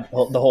beside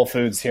the Whole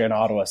Foods here in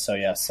Ottawa. So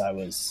yes, I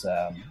was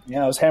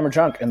hammered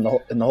drunk in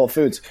the Whole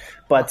Foods.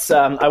 But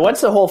I went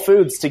to Whole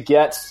Foods to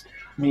get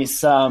me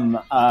some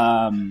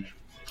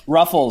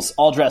Ruffles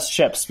all-dressed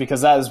chips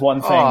because that is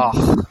one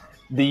thing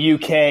the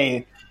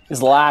UK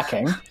is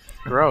lacking.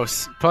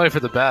 Gross. Probably for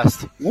the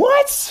best.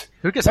 What?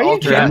 Who gets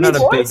all-dressed? I'm not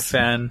a big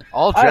fan.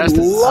 All-dressed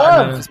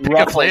is pick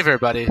a flavor,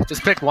 buddy.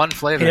 Just pick one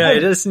flavor. Yeah,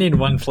 you just need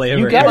one flavor.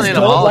 You guys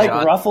don't like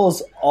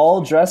Ruffles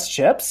all-dressed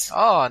chips?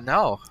 Oh,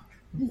 no.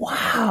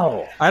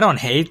 Wow. I don't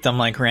hate them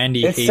like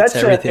Randy hates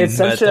everything,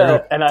 but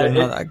they're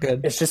not that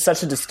good. It's just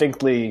such a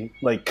distinctly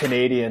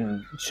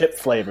Canadian chip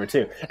flavor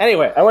too.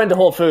 Anyway, I went to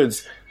Whole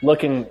Foods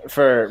looking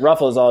for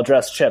Ruffles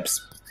all-dressed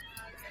chips.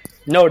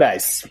 No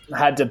dice.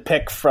 Had to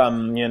pick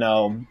from,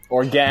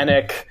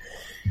 organic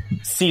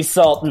sea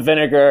salt and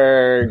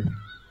vinegar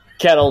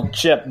kettle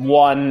chip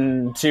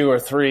 1, 2, or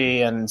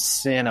 3, and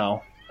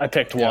I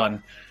picked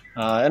one,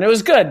 and it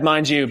was good,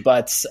 mind you.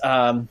 But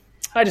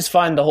I just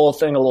find the whole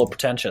thing a little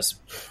pretentious.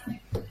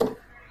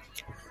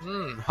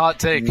 Hot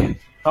take.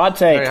 Hot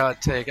take. Very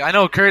hot take. I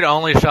know Kurt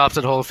only shops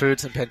at Whole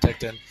Foods in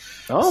Penticton.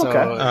 Oh, okay.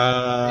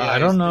 I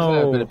don't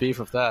know. A bit of beef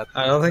with that.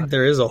 I don't think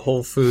there is a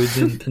Whole Foods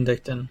in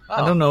Penticton.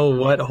 I don't know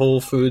what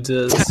Whole Foods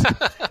is.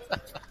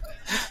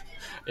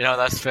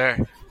 That's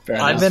fair.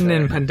 I've been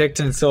in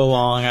Penticton so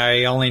long.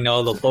 I only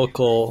know the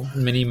local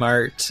mini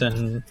marts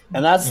and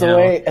that's the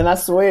way. And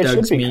that's the way it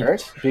should be,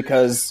 Kurt.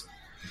 Because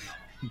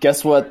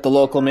guess what? The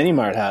local mini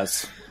mart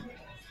has.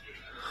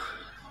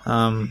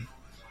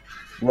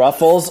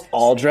 Ruffles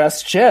all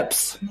dressed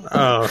chips.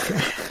 Oh, okay.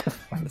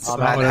 Oh,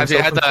 man. Have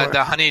you had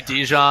the honey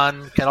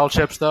Dijon kettle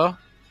chips though?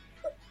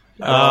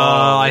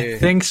 I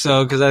think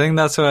so, because I think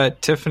that's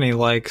what Tiffany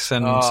likes,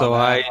 and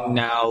I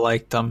now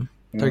like them.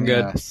 They're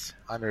good. Yes.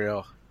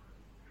 Unreal.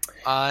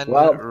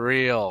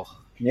 Unreal.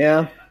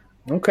 Yeah.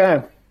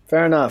 Okay.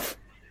 Fair enough.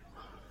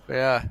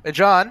 Yeah. Hey,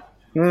 John.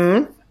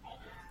 Hmm.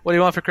 What do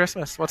you want for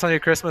Christmas? What's on your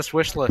Christmas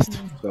wish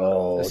list?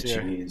 Oh,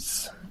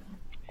 jeez.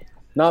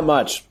 Not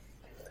much.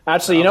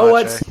 Actually, you know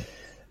what?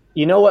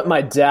 You know what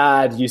my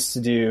dad used to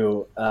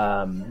do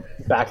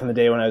back in the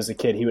day when I was a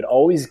kid? He would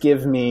always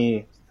give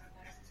me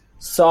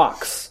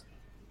socks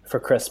for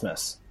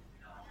Christmas.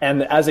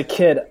 And as a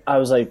kid, I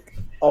was like,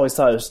 always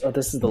thought,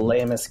 this is the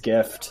lamest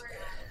gift.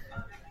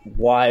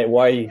 Why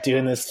are you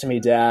doing this to me,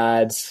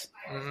 Dad?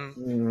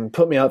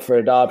 Put me up for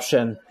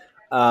adoption.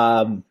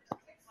 But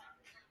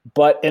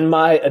in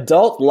my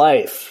adult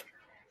life,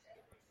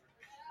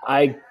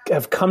 I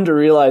have come to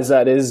realize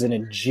that is an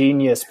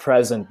ingenious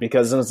present,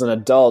 because as an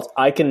adult,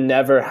 I can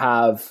never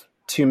have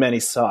too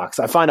many socks.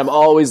 I find I'm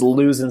always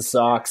losing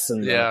socks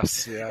in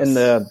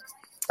the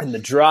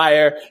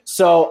dryer.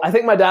 So I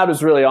think my dad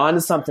was really onto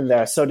something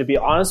there. So to be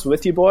honest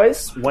with you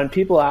boys, when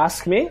people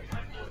ask me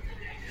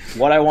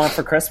what I want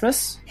for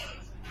Christmas,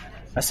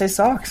 I say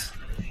socks.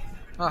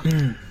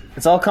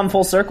 It's all come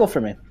full circle for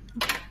me.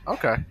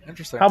 Okay,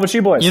 interesting. How about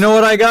you boys? You know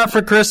what I got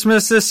for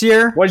Christmas this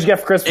year? What did you get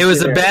for Christmas? It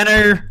was a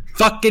banner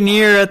fucking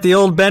year at the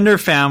old Bender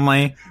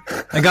family.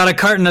 I got a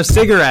carton of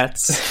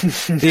cigarettes.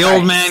 The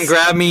old man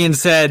grabbed me and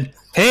said,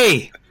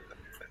 "Hey,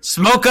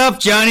 smoke up,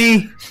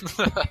 Johnny."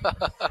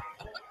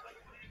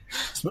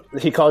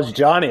 He called you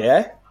Johnny,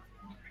 eh?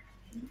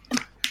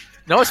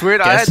 No, it's weird.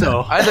 I had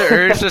the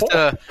urge just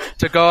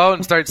to go out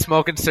and start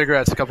smoking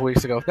cigarettes a couple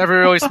weeks ago. Never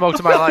really smoked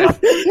in my life.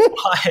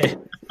 Why?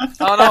 I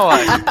don't know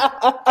why.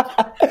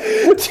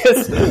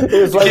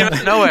 It was like, came out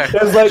of nowhere.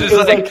 It was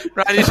like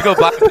Ryan, you should go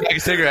buy a bag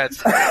of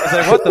cigarettes. I was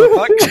like, what the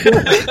fuck?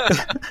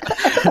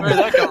 Where did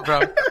that come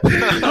from?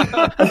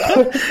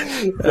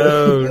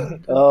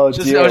 I was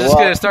just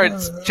gonna start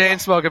chain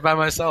smoking by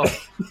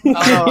myself.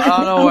 I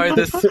don't know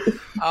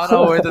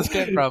where this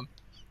came from.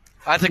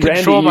 I had to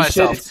control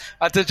myself.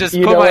 I had to just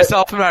put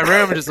myself in my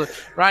room and just like,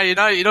 Ryan,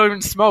 you don't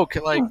even smoke.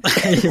 Like,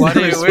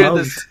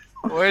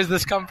 where does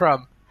this come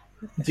from?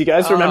 Do you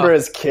guys remember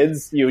as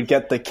kids you would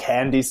get the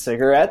candy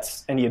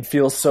cigarettes and you'd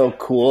feel so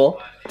cool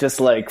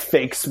just like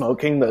fake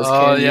smoking those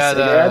candy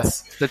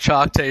cigarettes? The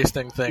chalk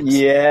tasting things.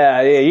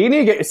 Yeah, you need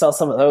to get yourself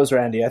some of those,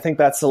 Randy. I think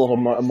that's a little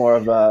more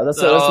of a that's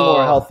a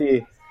more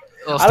healthy.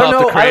 I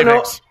don't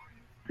know.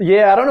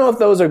 Yeah, I don't know if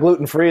those are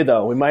gluten free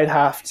though. We might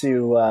have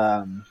to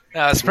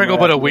sprinkle a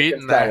bit of wheat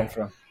in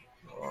there.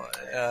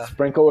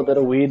 Sprinkle a bit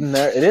of weed in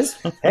there. It is.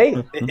 Hey,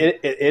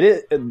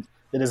 it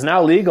is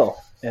now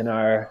legal in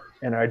our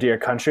dear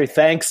country,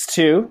 thanks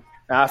to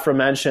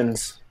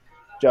aforementioned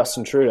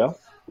Justin Trudeau.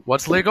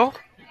 What's legal?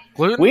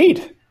 Gluten?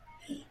 Weed.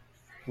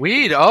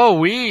 Weed. Oh,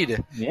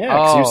 weed. Yeah,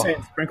 because you're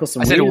saying sprinkle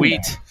some. I said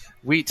wheat.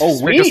 Wheat. Oh,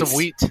 sprinkle wheat. some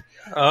wheat.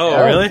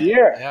 Oh, really?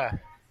 Dear. Yeah.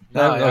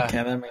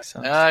 Okay, that makes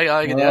sense.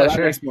 That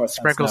sure. makes more sense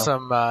Sprinkle now.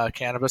 some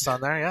cannabis on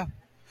there. Yeah.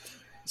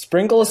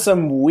 Sprinkle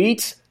some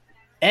wheat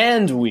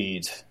and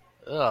weed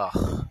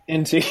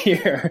into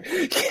your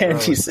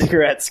candy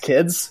cigarettes,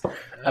 kids.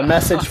 A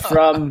message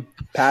from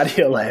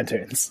Patio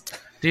Lanterns.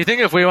 Do you think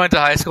if we went to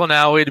high school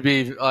now, we'd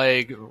be on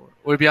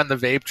the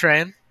vape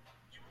train?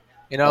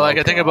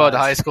 I think about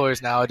high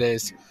schoolers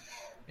nowadays.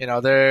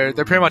 They're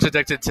pretty much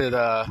addicted to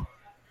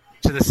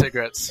the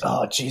cigarettes.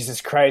 Oh,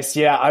 Jesus Christ!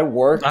 Yeah, I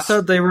worked. I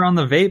thought they were on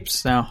the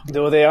vapes now.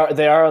 No, they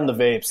are on the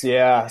vapes.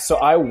 Yeah. So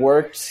I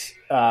worked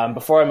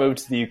before I moved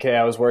to the UK.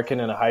 I was working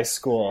in a high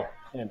school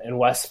in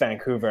West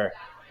Vancouver,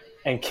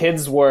 and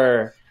kids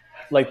were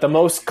like the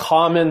most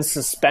common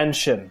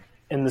suspension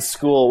in the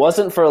school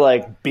wasn't for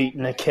like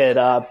beating a kid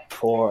up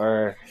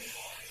or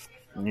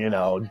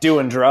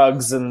doing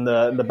drugs in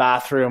the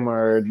bathroom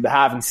or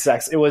having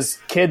sex. It was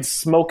kids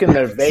smoking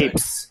their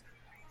vapes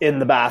in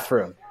the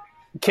bathroom.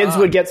 Kids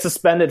would get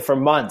suspended for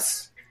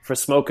months for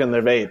smoking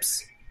their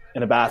vapes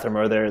in a bathroom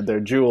or their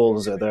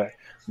Juuls or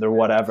their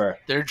whatever.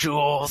 Their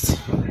Juuls.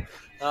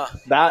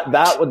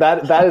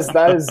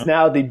 That is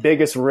now the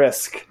biggest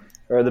risk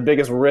or the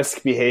biggest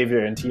risk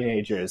behavior in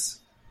teenagers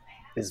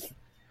is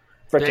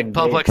big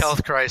public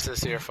health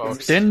crisis here,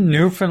 folks. Didn't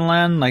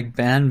Newfoundland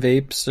ban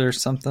vapes or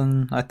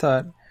something? I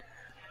thought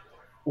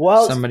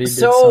Well, somebody did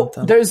so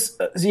something. there's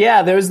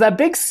that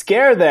big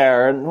scare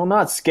there. Well,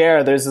 not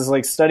scare. There's this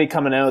like study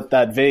coming out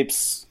that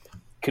vapes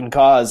can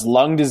cause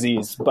lung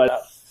disease, but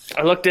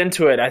I looked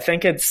into it. I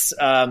think it's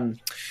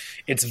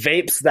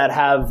vapes that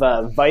have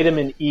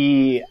vitamin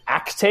E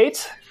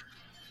actate,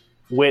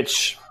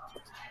 which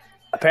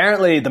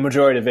apparently the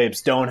majority of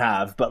vapes don't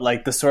have, but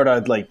like the sort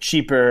of like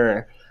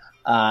cheaper,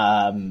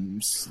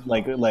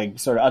 like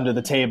sort of under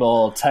the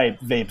table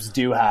type vapes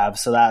do have.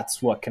 So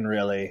that's what can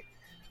really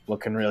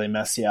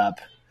mess you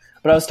up.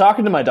 But I was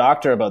talking to my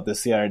doctor about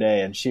this the other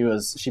day, and she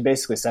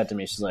basically said to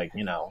me, she's like,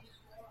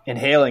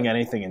 inhaling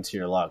anything into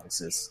your lungs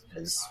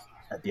is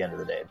at the end of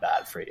the day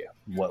bad for you,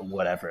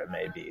 whatever it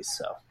may be.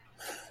 So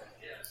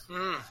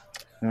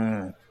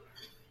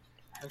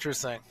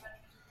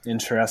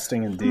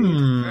interesting indeed.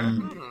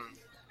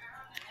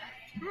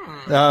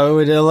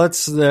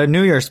 Let's the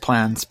New Year's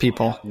plans,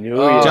 people.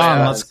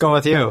 John, let's go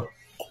with you.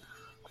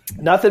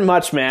 Nothing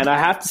much, man. I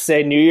have to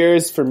say, New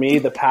Year's for me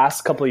the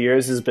past couple of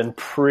years has been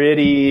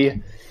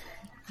pretty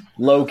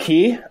low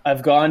key.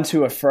 I've gone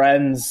to a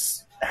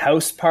friend's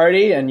house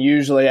party and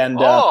usually end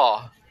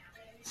up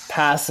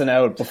passing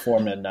out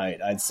before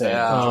midnight. I'd say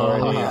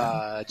majority.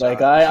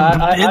 Like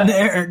I been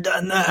there,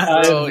 done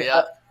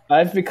that.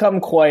 I've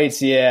become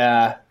quite.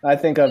 I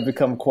think I've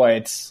become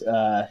quite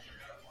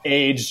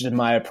aged in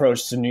my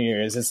approach to New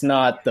Year's. It's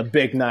not the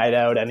big night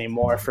out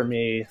anymore for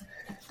me.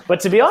 But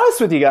to be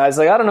honest with you guys,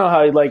 like I don't know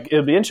how it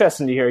would be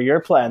interesting to hear your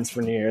plans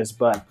for New Year's,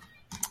 but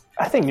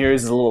I think New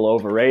Year's is a little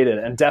overrated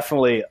and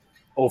definitely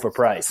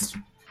overpriced.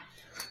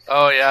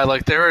 Oh yeah,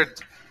 like we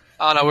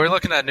were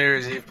looking at New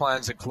Year's Eve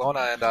plans in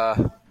Kelowna,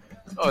 and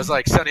it was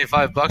like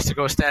 $75 to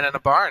go stand in a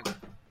barn.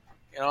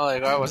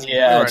 Like I wasn't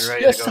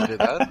ready to go do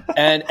that.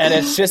 And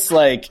it's just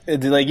like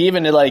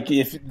even like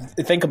if you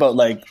think about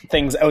like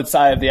things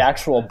outside of the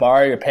actual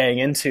bar you're paying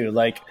into,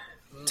 like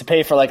to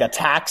pay for like a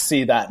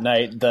taxi that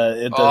night.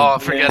 Forget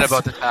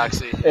about the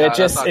taxi.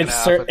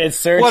 It's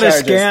surcharges. What a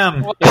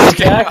scam!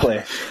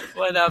 Exactly.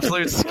 What an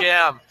absolute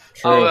scam.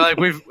 Like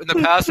in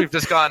the past we've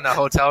just gotten a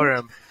hotel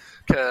room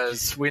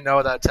because we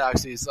know that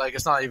taxis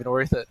it's not even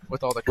worth it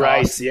with all the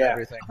costs and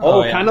everything.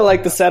 Kind of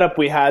like the setup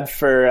we had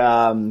for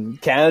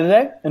Canada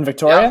Day in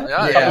Victoria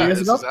a couple years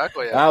ago.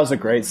 Exactly. Yeah. That was a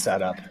great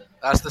setup.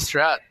 That's the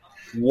strat.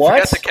 What?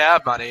 Forget the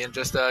cab money and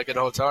just get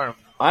a hotel room.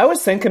 I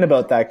was thinking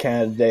about that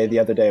Canada Day the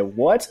other day.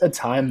 What a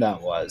time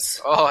that was.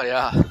 Oh,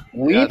 yeah.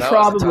 We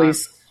probably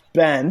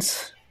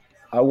spent,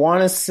 I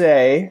want to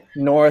say,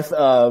 north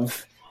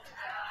of,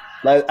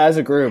 as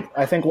a group,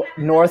 I think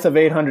north of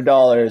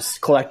 $800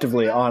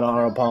 collectively on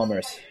Arnold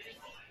Palmer's.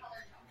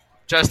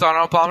 Just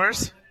Arnold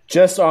Palmer's?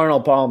 Just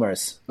Arnold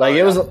Palmer's.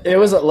 It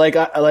was like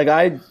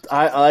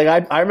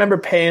I remember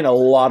paying a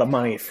lot of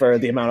money for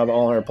the amount of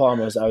Arnold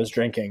Palmer's I was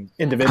drinking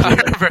individually.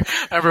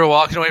 I remember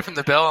walking away from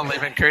the bill and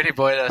leaving Curdy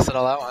Boy to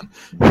settle that one.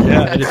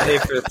 Yeah, I had to pay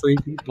for 3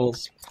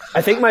 people's.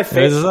 I think my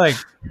favorite is like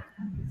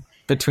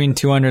between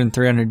 $200 and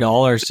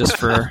 $300 just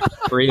for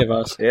 3 of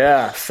us.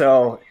 Yeah,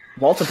 so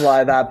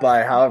multiply that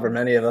by however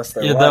many of us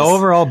there was. The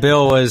overall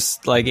bill was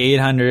like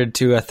 $800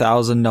 to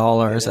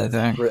 $1,000, I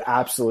think.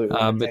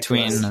 Absolutely.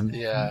 Between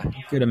a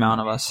good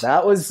amount of us.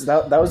 That was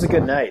a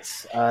good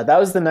night. That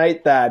was the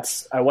night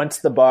that I went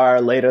to the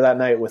bar later that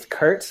night with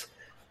Kurt,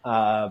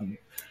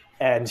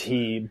 and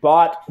he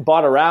bought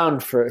a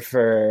round for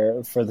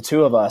the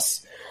 2 of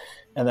us,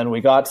 and then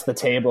we got to the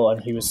table, and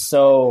he was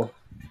so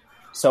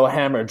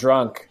hammered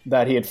drunk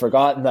that he had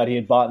forgotten that he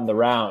had bought the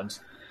round,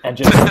 and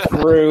just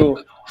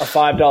threw a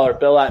 $5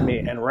 bill at me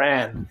and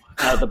ran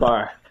out of the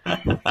bar.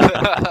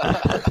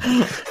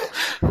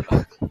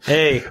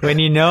 Hey, when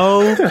you know.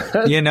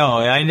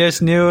 I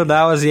just knew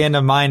that was the end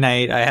of my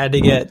night. I had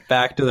to get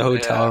back to the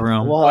hotel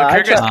room. Well,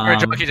 Kirk gets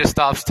drunk, he just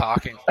stops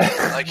talking.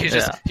 Like he's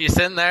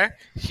sitting there.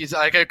 He's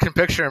like, I can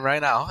picture him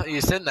right now.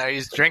 He's sitting there.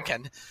 He's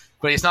drinking,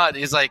 but he's not.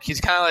 He's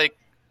kind of like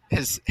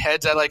his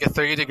head's at like a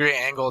 30-degree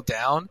angle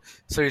down,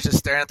 so he's just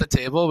staring at the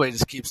table, but he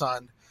just keeps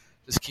on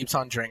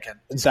drinking.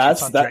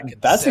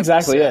 That's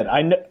exactly it.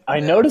 I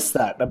noticed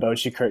that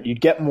about you, Kurt. You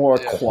get more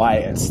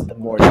quiet the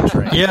more you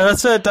drink. Yeah,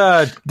 that's what.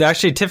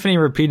 Actually, Tiffany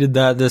repeated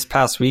that this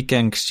past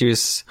weekend because she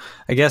was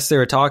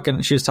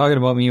talking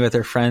about me with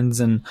her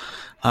friends, and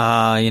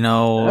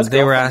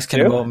they were asking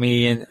about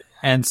me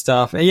and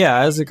stuff. Yeah,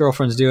 as the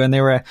girlfriends do, and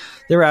they were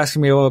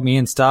asking me about me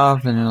and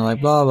stuff, and they're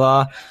like blah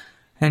blah.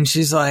 And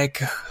she's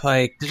like,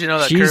 did you know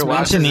that Kurt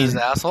washes his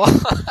asshole?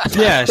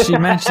 Yeah, she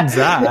mentions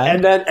that,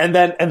 and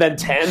then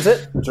tans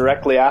it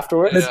directly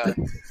afterwards. Yeah.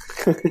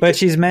 But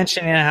she's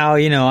mentioning how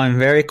I'm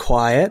very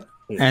quiet,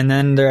 and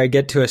then I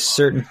get to a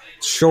certain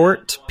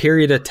short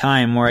period of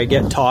time where I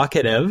get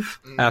talkative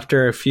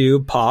after a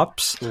few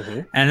pops,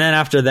 and then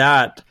after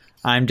that,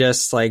 I'm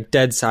just like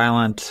dead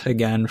silent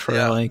again for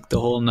like the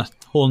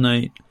whole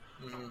night.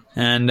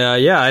 And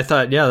I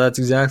thought, that's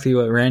exactly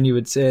what Randy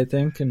would say, I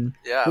think. And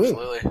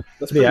absolutely,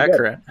 that's pretty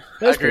accurate.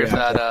 I agree with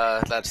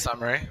that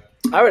summary.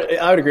 I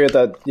would agree with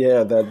that.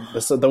 Yeah,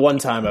 the one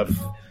time I've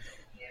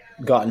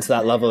gotten to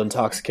that level of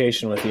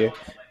intoxication with you,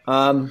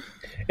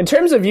 In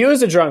terms of you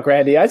as a drunk,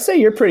 Randy, I'd say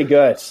you're pretty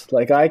good.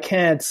 Like I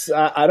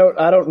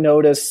don't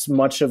notice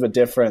much of a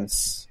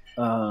difference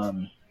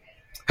in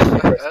your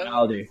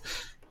personality.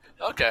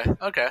 Okay.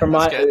 From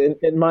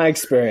in my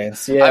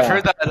experience, yeah. I've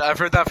heard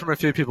that from a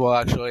few people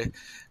actually.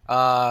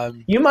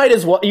 You might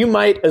as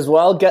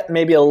well get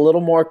maybe a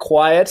little more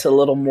quiet, a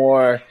little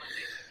more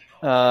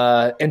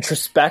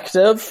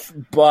introspective,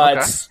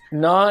 but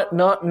not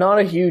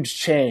a huge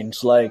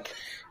change. Like,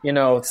 you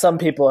know, some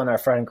people in our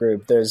friend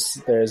group, there's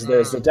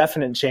a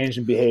definite change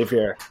in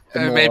behavior.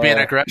 Maybe in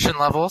aggression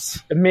levels.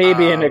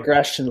 Maybe an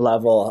aggression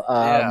level,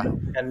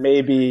 and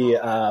maybe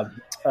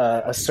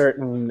a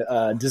certain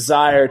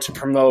desire to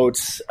promote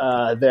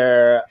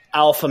their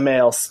alpha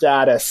male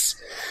status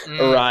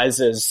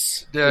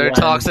arises. Their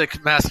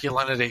toxic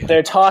masculinity.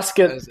 Their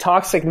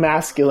toxic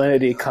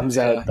masculinity comes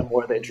out the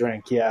more they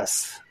drink.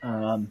 Yes,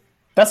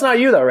 that's not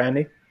you though,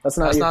 Randy. That's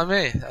not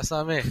me.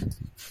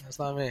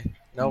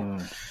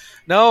 Nope.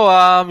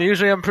 No.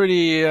 Usually I'm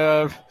pretty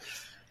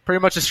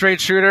much a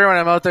straight shooter when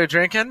I'm out there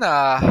drinking.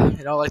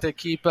 Like to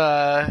keep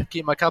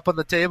my cup on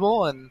the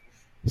table and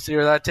see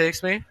where that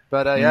takes me.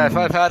 But if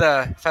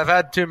I've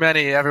had too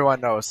many,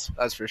 everyone knows.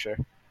 That's for sure.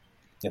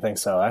 You think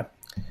so, eh?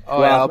 Oh,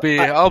 well,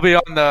 yeah, I'll be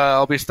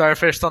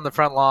starfished on the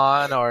front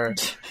lawn or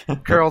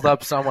curled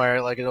up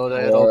somewhere. Like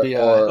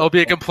it'll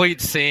be a complete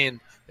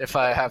scene if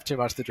I have too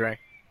much to drink.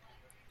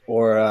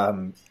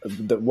 Or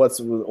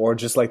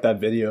just like that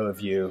video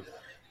of you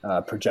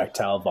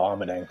projectile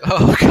vomiting.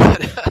 Oh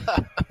god.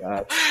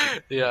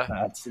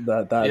 That's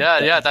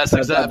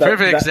a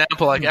perfect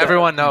example. Like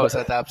everyone knows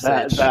at that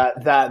stage.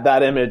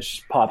 That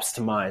image pops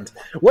to mind.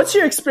 What's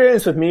your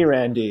experience with me,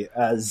 Randy?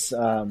 As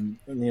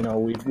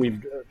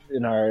we've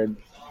in our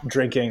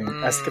drinking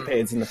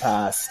escapades in the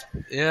past.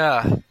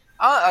 Yeah,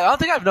 I don't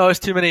think I've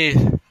noticed too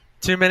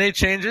many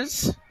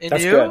changes in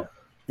That's you. Good.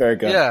 Very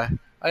good. Yeah,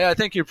 I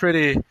think you're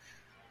pretty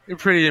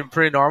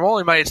normal.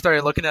 You might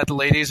start looking at the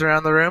ladies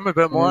around the room a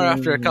bit more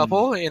after a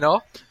couple, you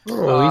know.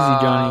 Oh,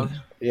 easy, Johnny.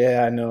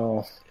 Yeah, I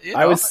know.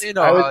 How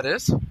it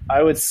is.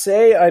 I would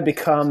say I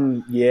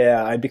become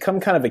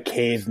kind of a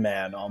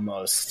caveman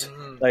almost.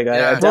 Like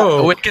I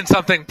awaken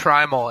something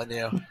primal in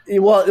you.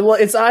 Well,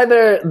 it's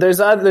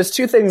there's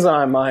two things on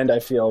my mind. I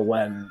feel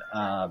when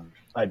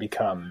I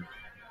become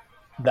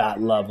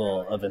that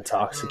level of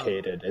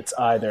intoxicated. It's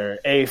either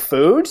A,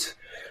 food.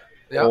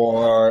 Yep.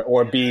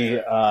 Or be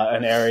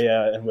an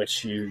area in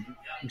which you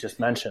just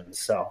mentioned.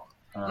 So,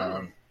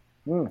 yeah.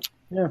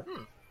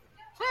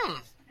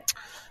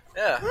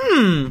 Yeah.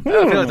 I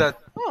feel like that.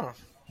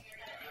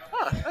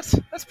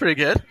 That's pretty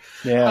good.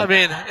 Yeah. I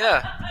mean,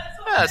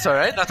 that's all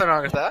right. Nothing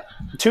wrong with that.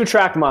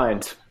 2-track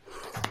mind.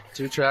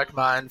 2-track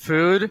mind.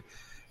 Food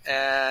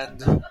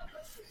and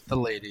the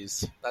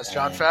ladies. That's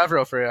John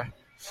Favreau for you.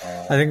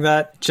 I think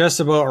that just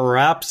about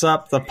wraps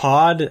up the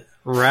pod.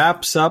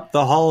 Wraps up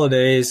the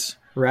holidays.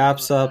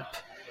 Wraps up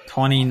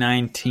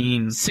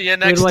 2019. See you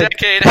next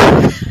decade.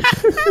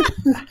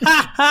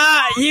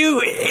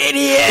 You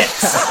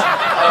idiots!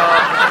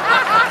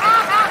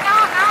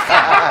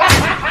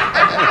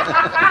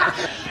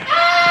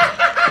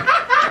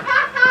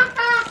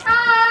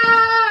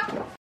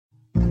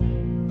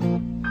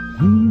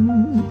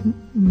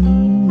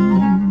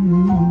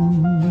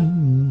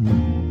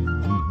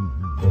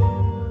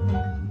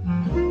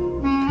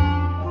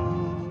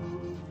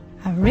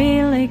 I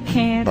really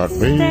can't but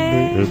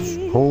baby, it's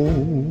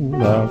cold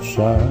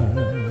outside.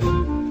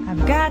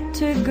 I've got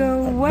to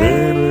go away.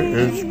 Baby,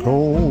 it's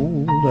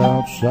cold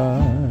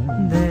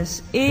outside.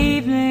 This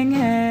evening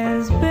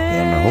has been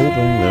I'm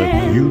hoping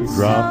that you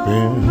drop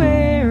in.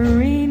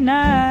 Very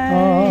nice.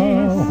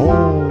 I'll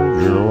hold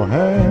your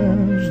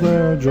hands,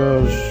 they're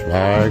just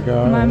like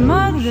ice. My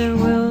mother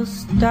will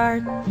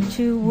start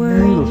to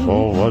worry.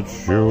 Beautiful,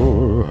 what's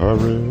your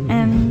hurry?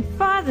 And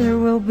father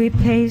will be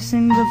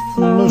pacing the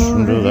floor.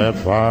 Listen to that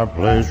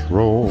fireplace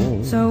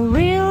roll. So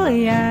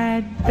really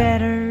I'd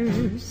better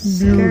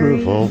scurry.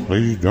 Beautiful,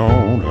 please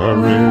don't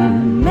hurry. Well,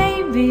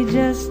 maybe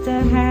just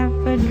a half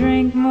a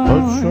drink more.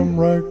 Put some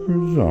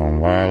records on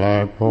while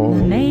I pour.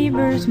 The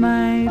neighbors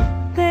might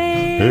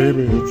think,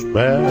 baby, it's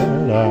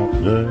bad out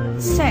there.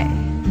 Say,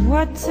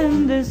 what's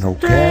in this no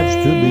drink? Cabs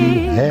to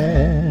be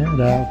had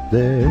out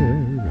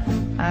there.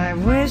 I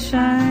wish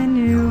I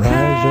knew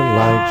Rising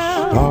like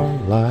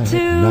starlight to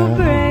now.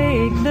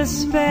 break the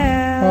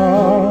spell.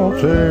 I'll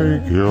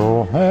take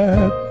your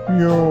hat,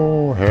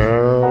 your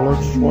hair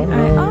looks swell.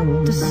 I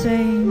ought to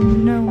say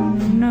no,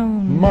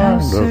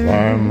 Mind sir. if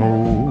I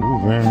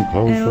move in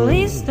closer? At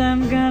least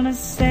I'm gonna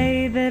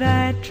say that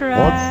I tried.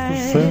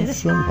 What's the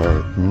sense in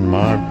hurting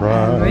my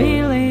pride? I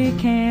really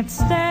can't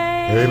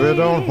stay. Baby,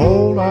 don't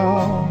hold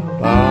out,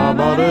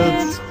 but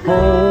it's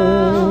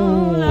cold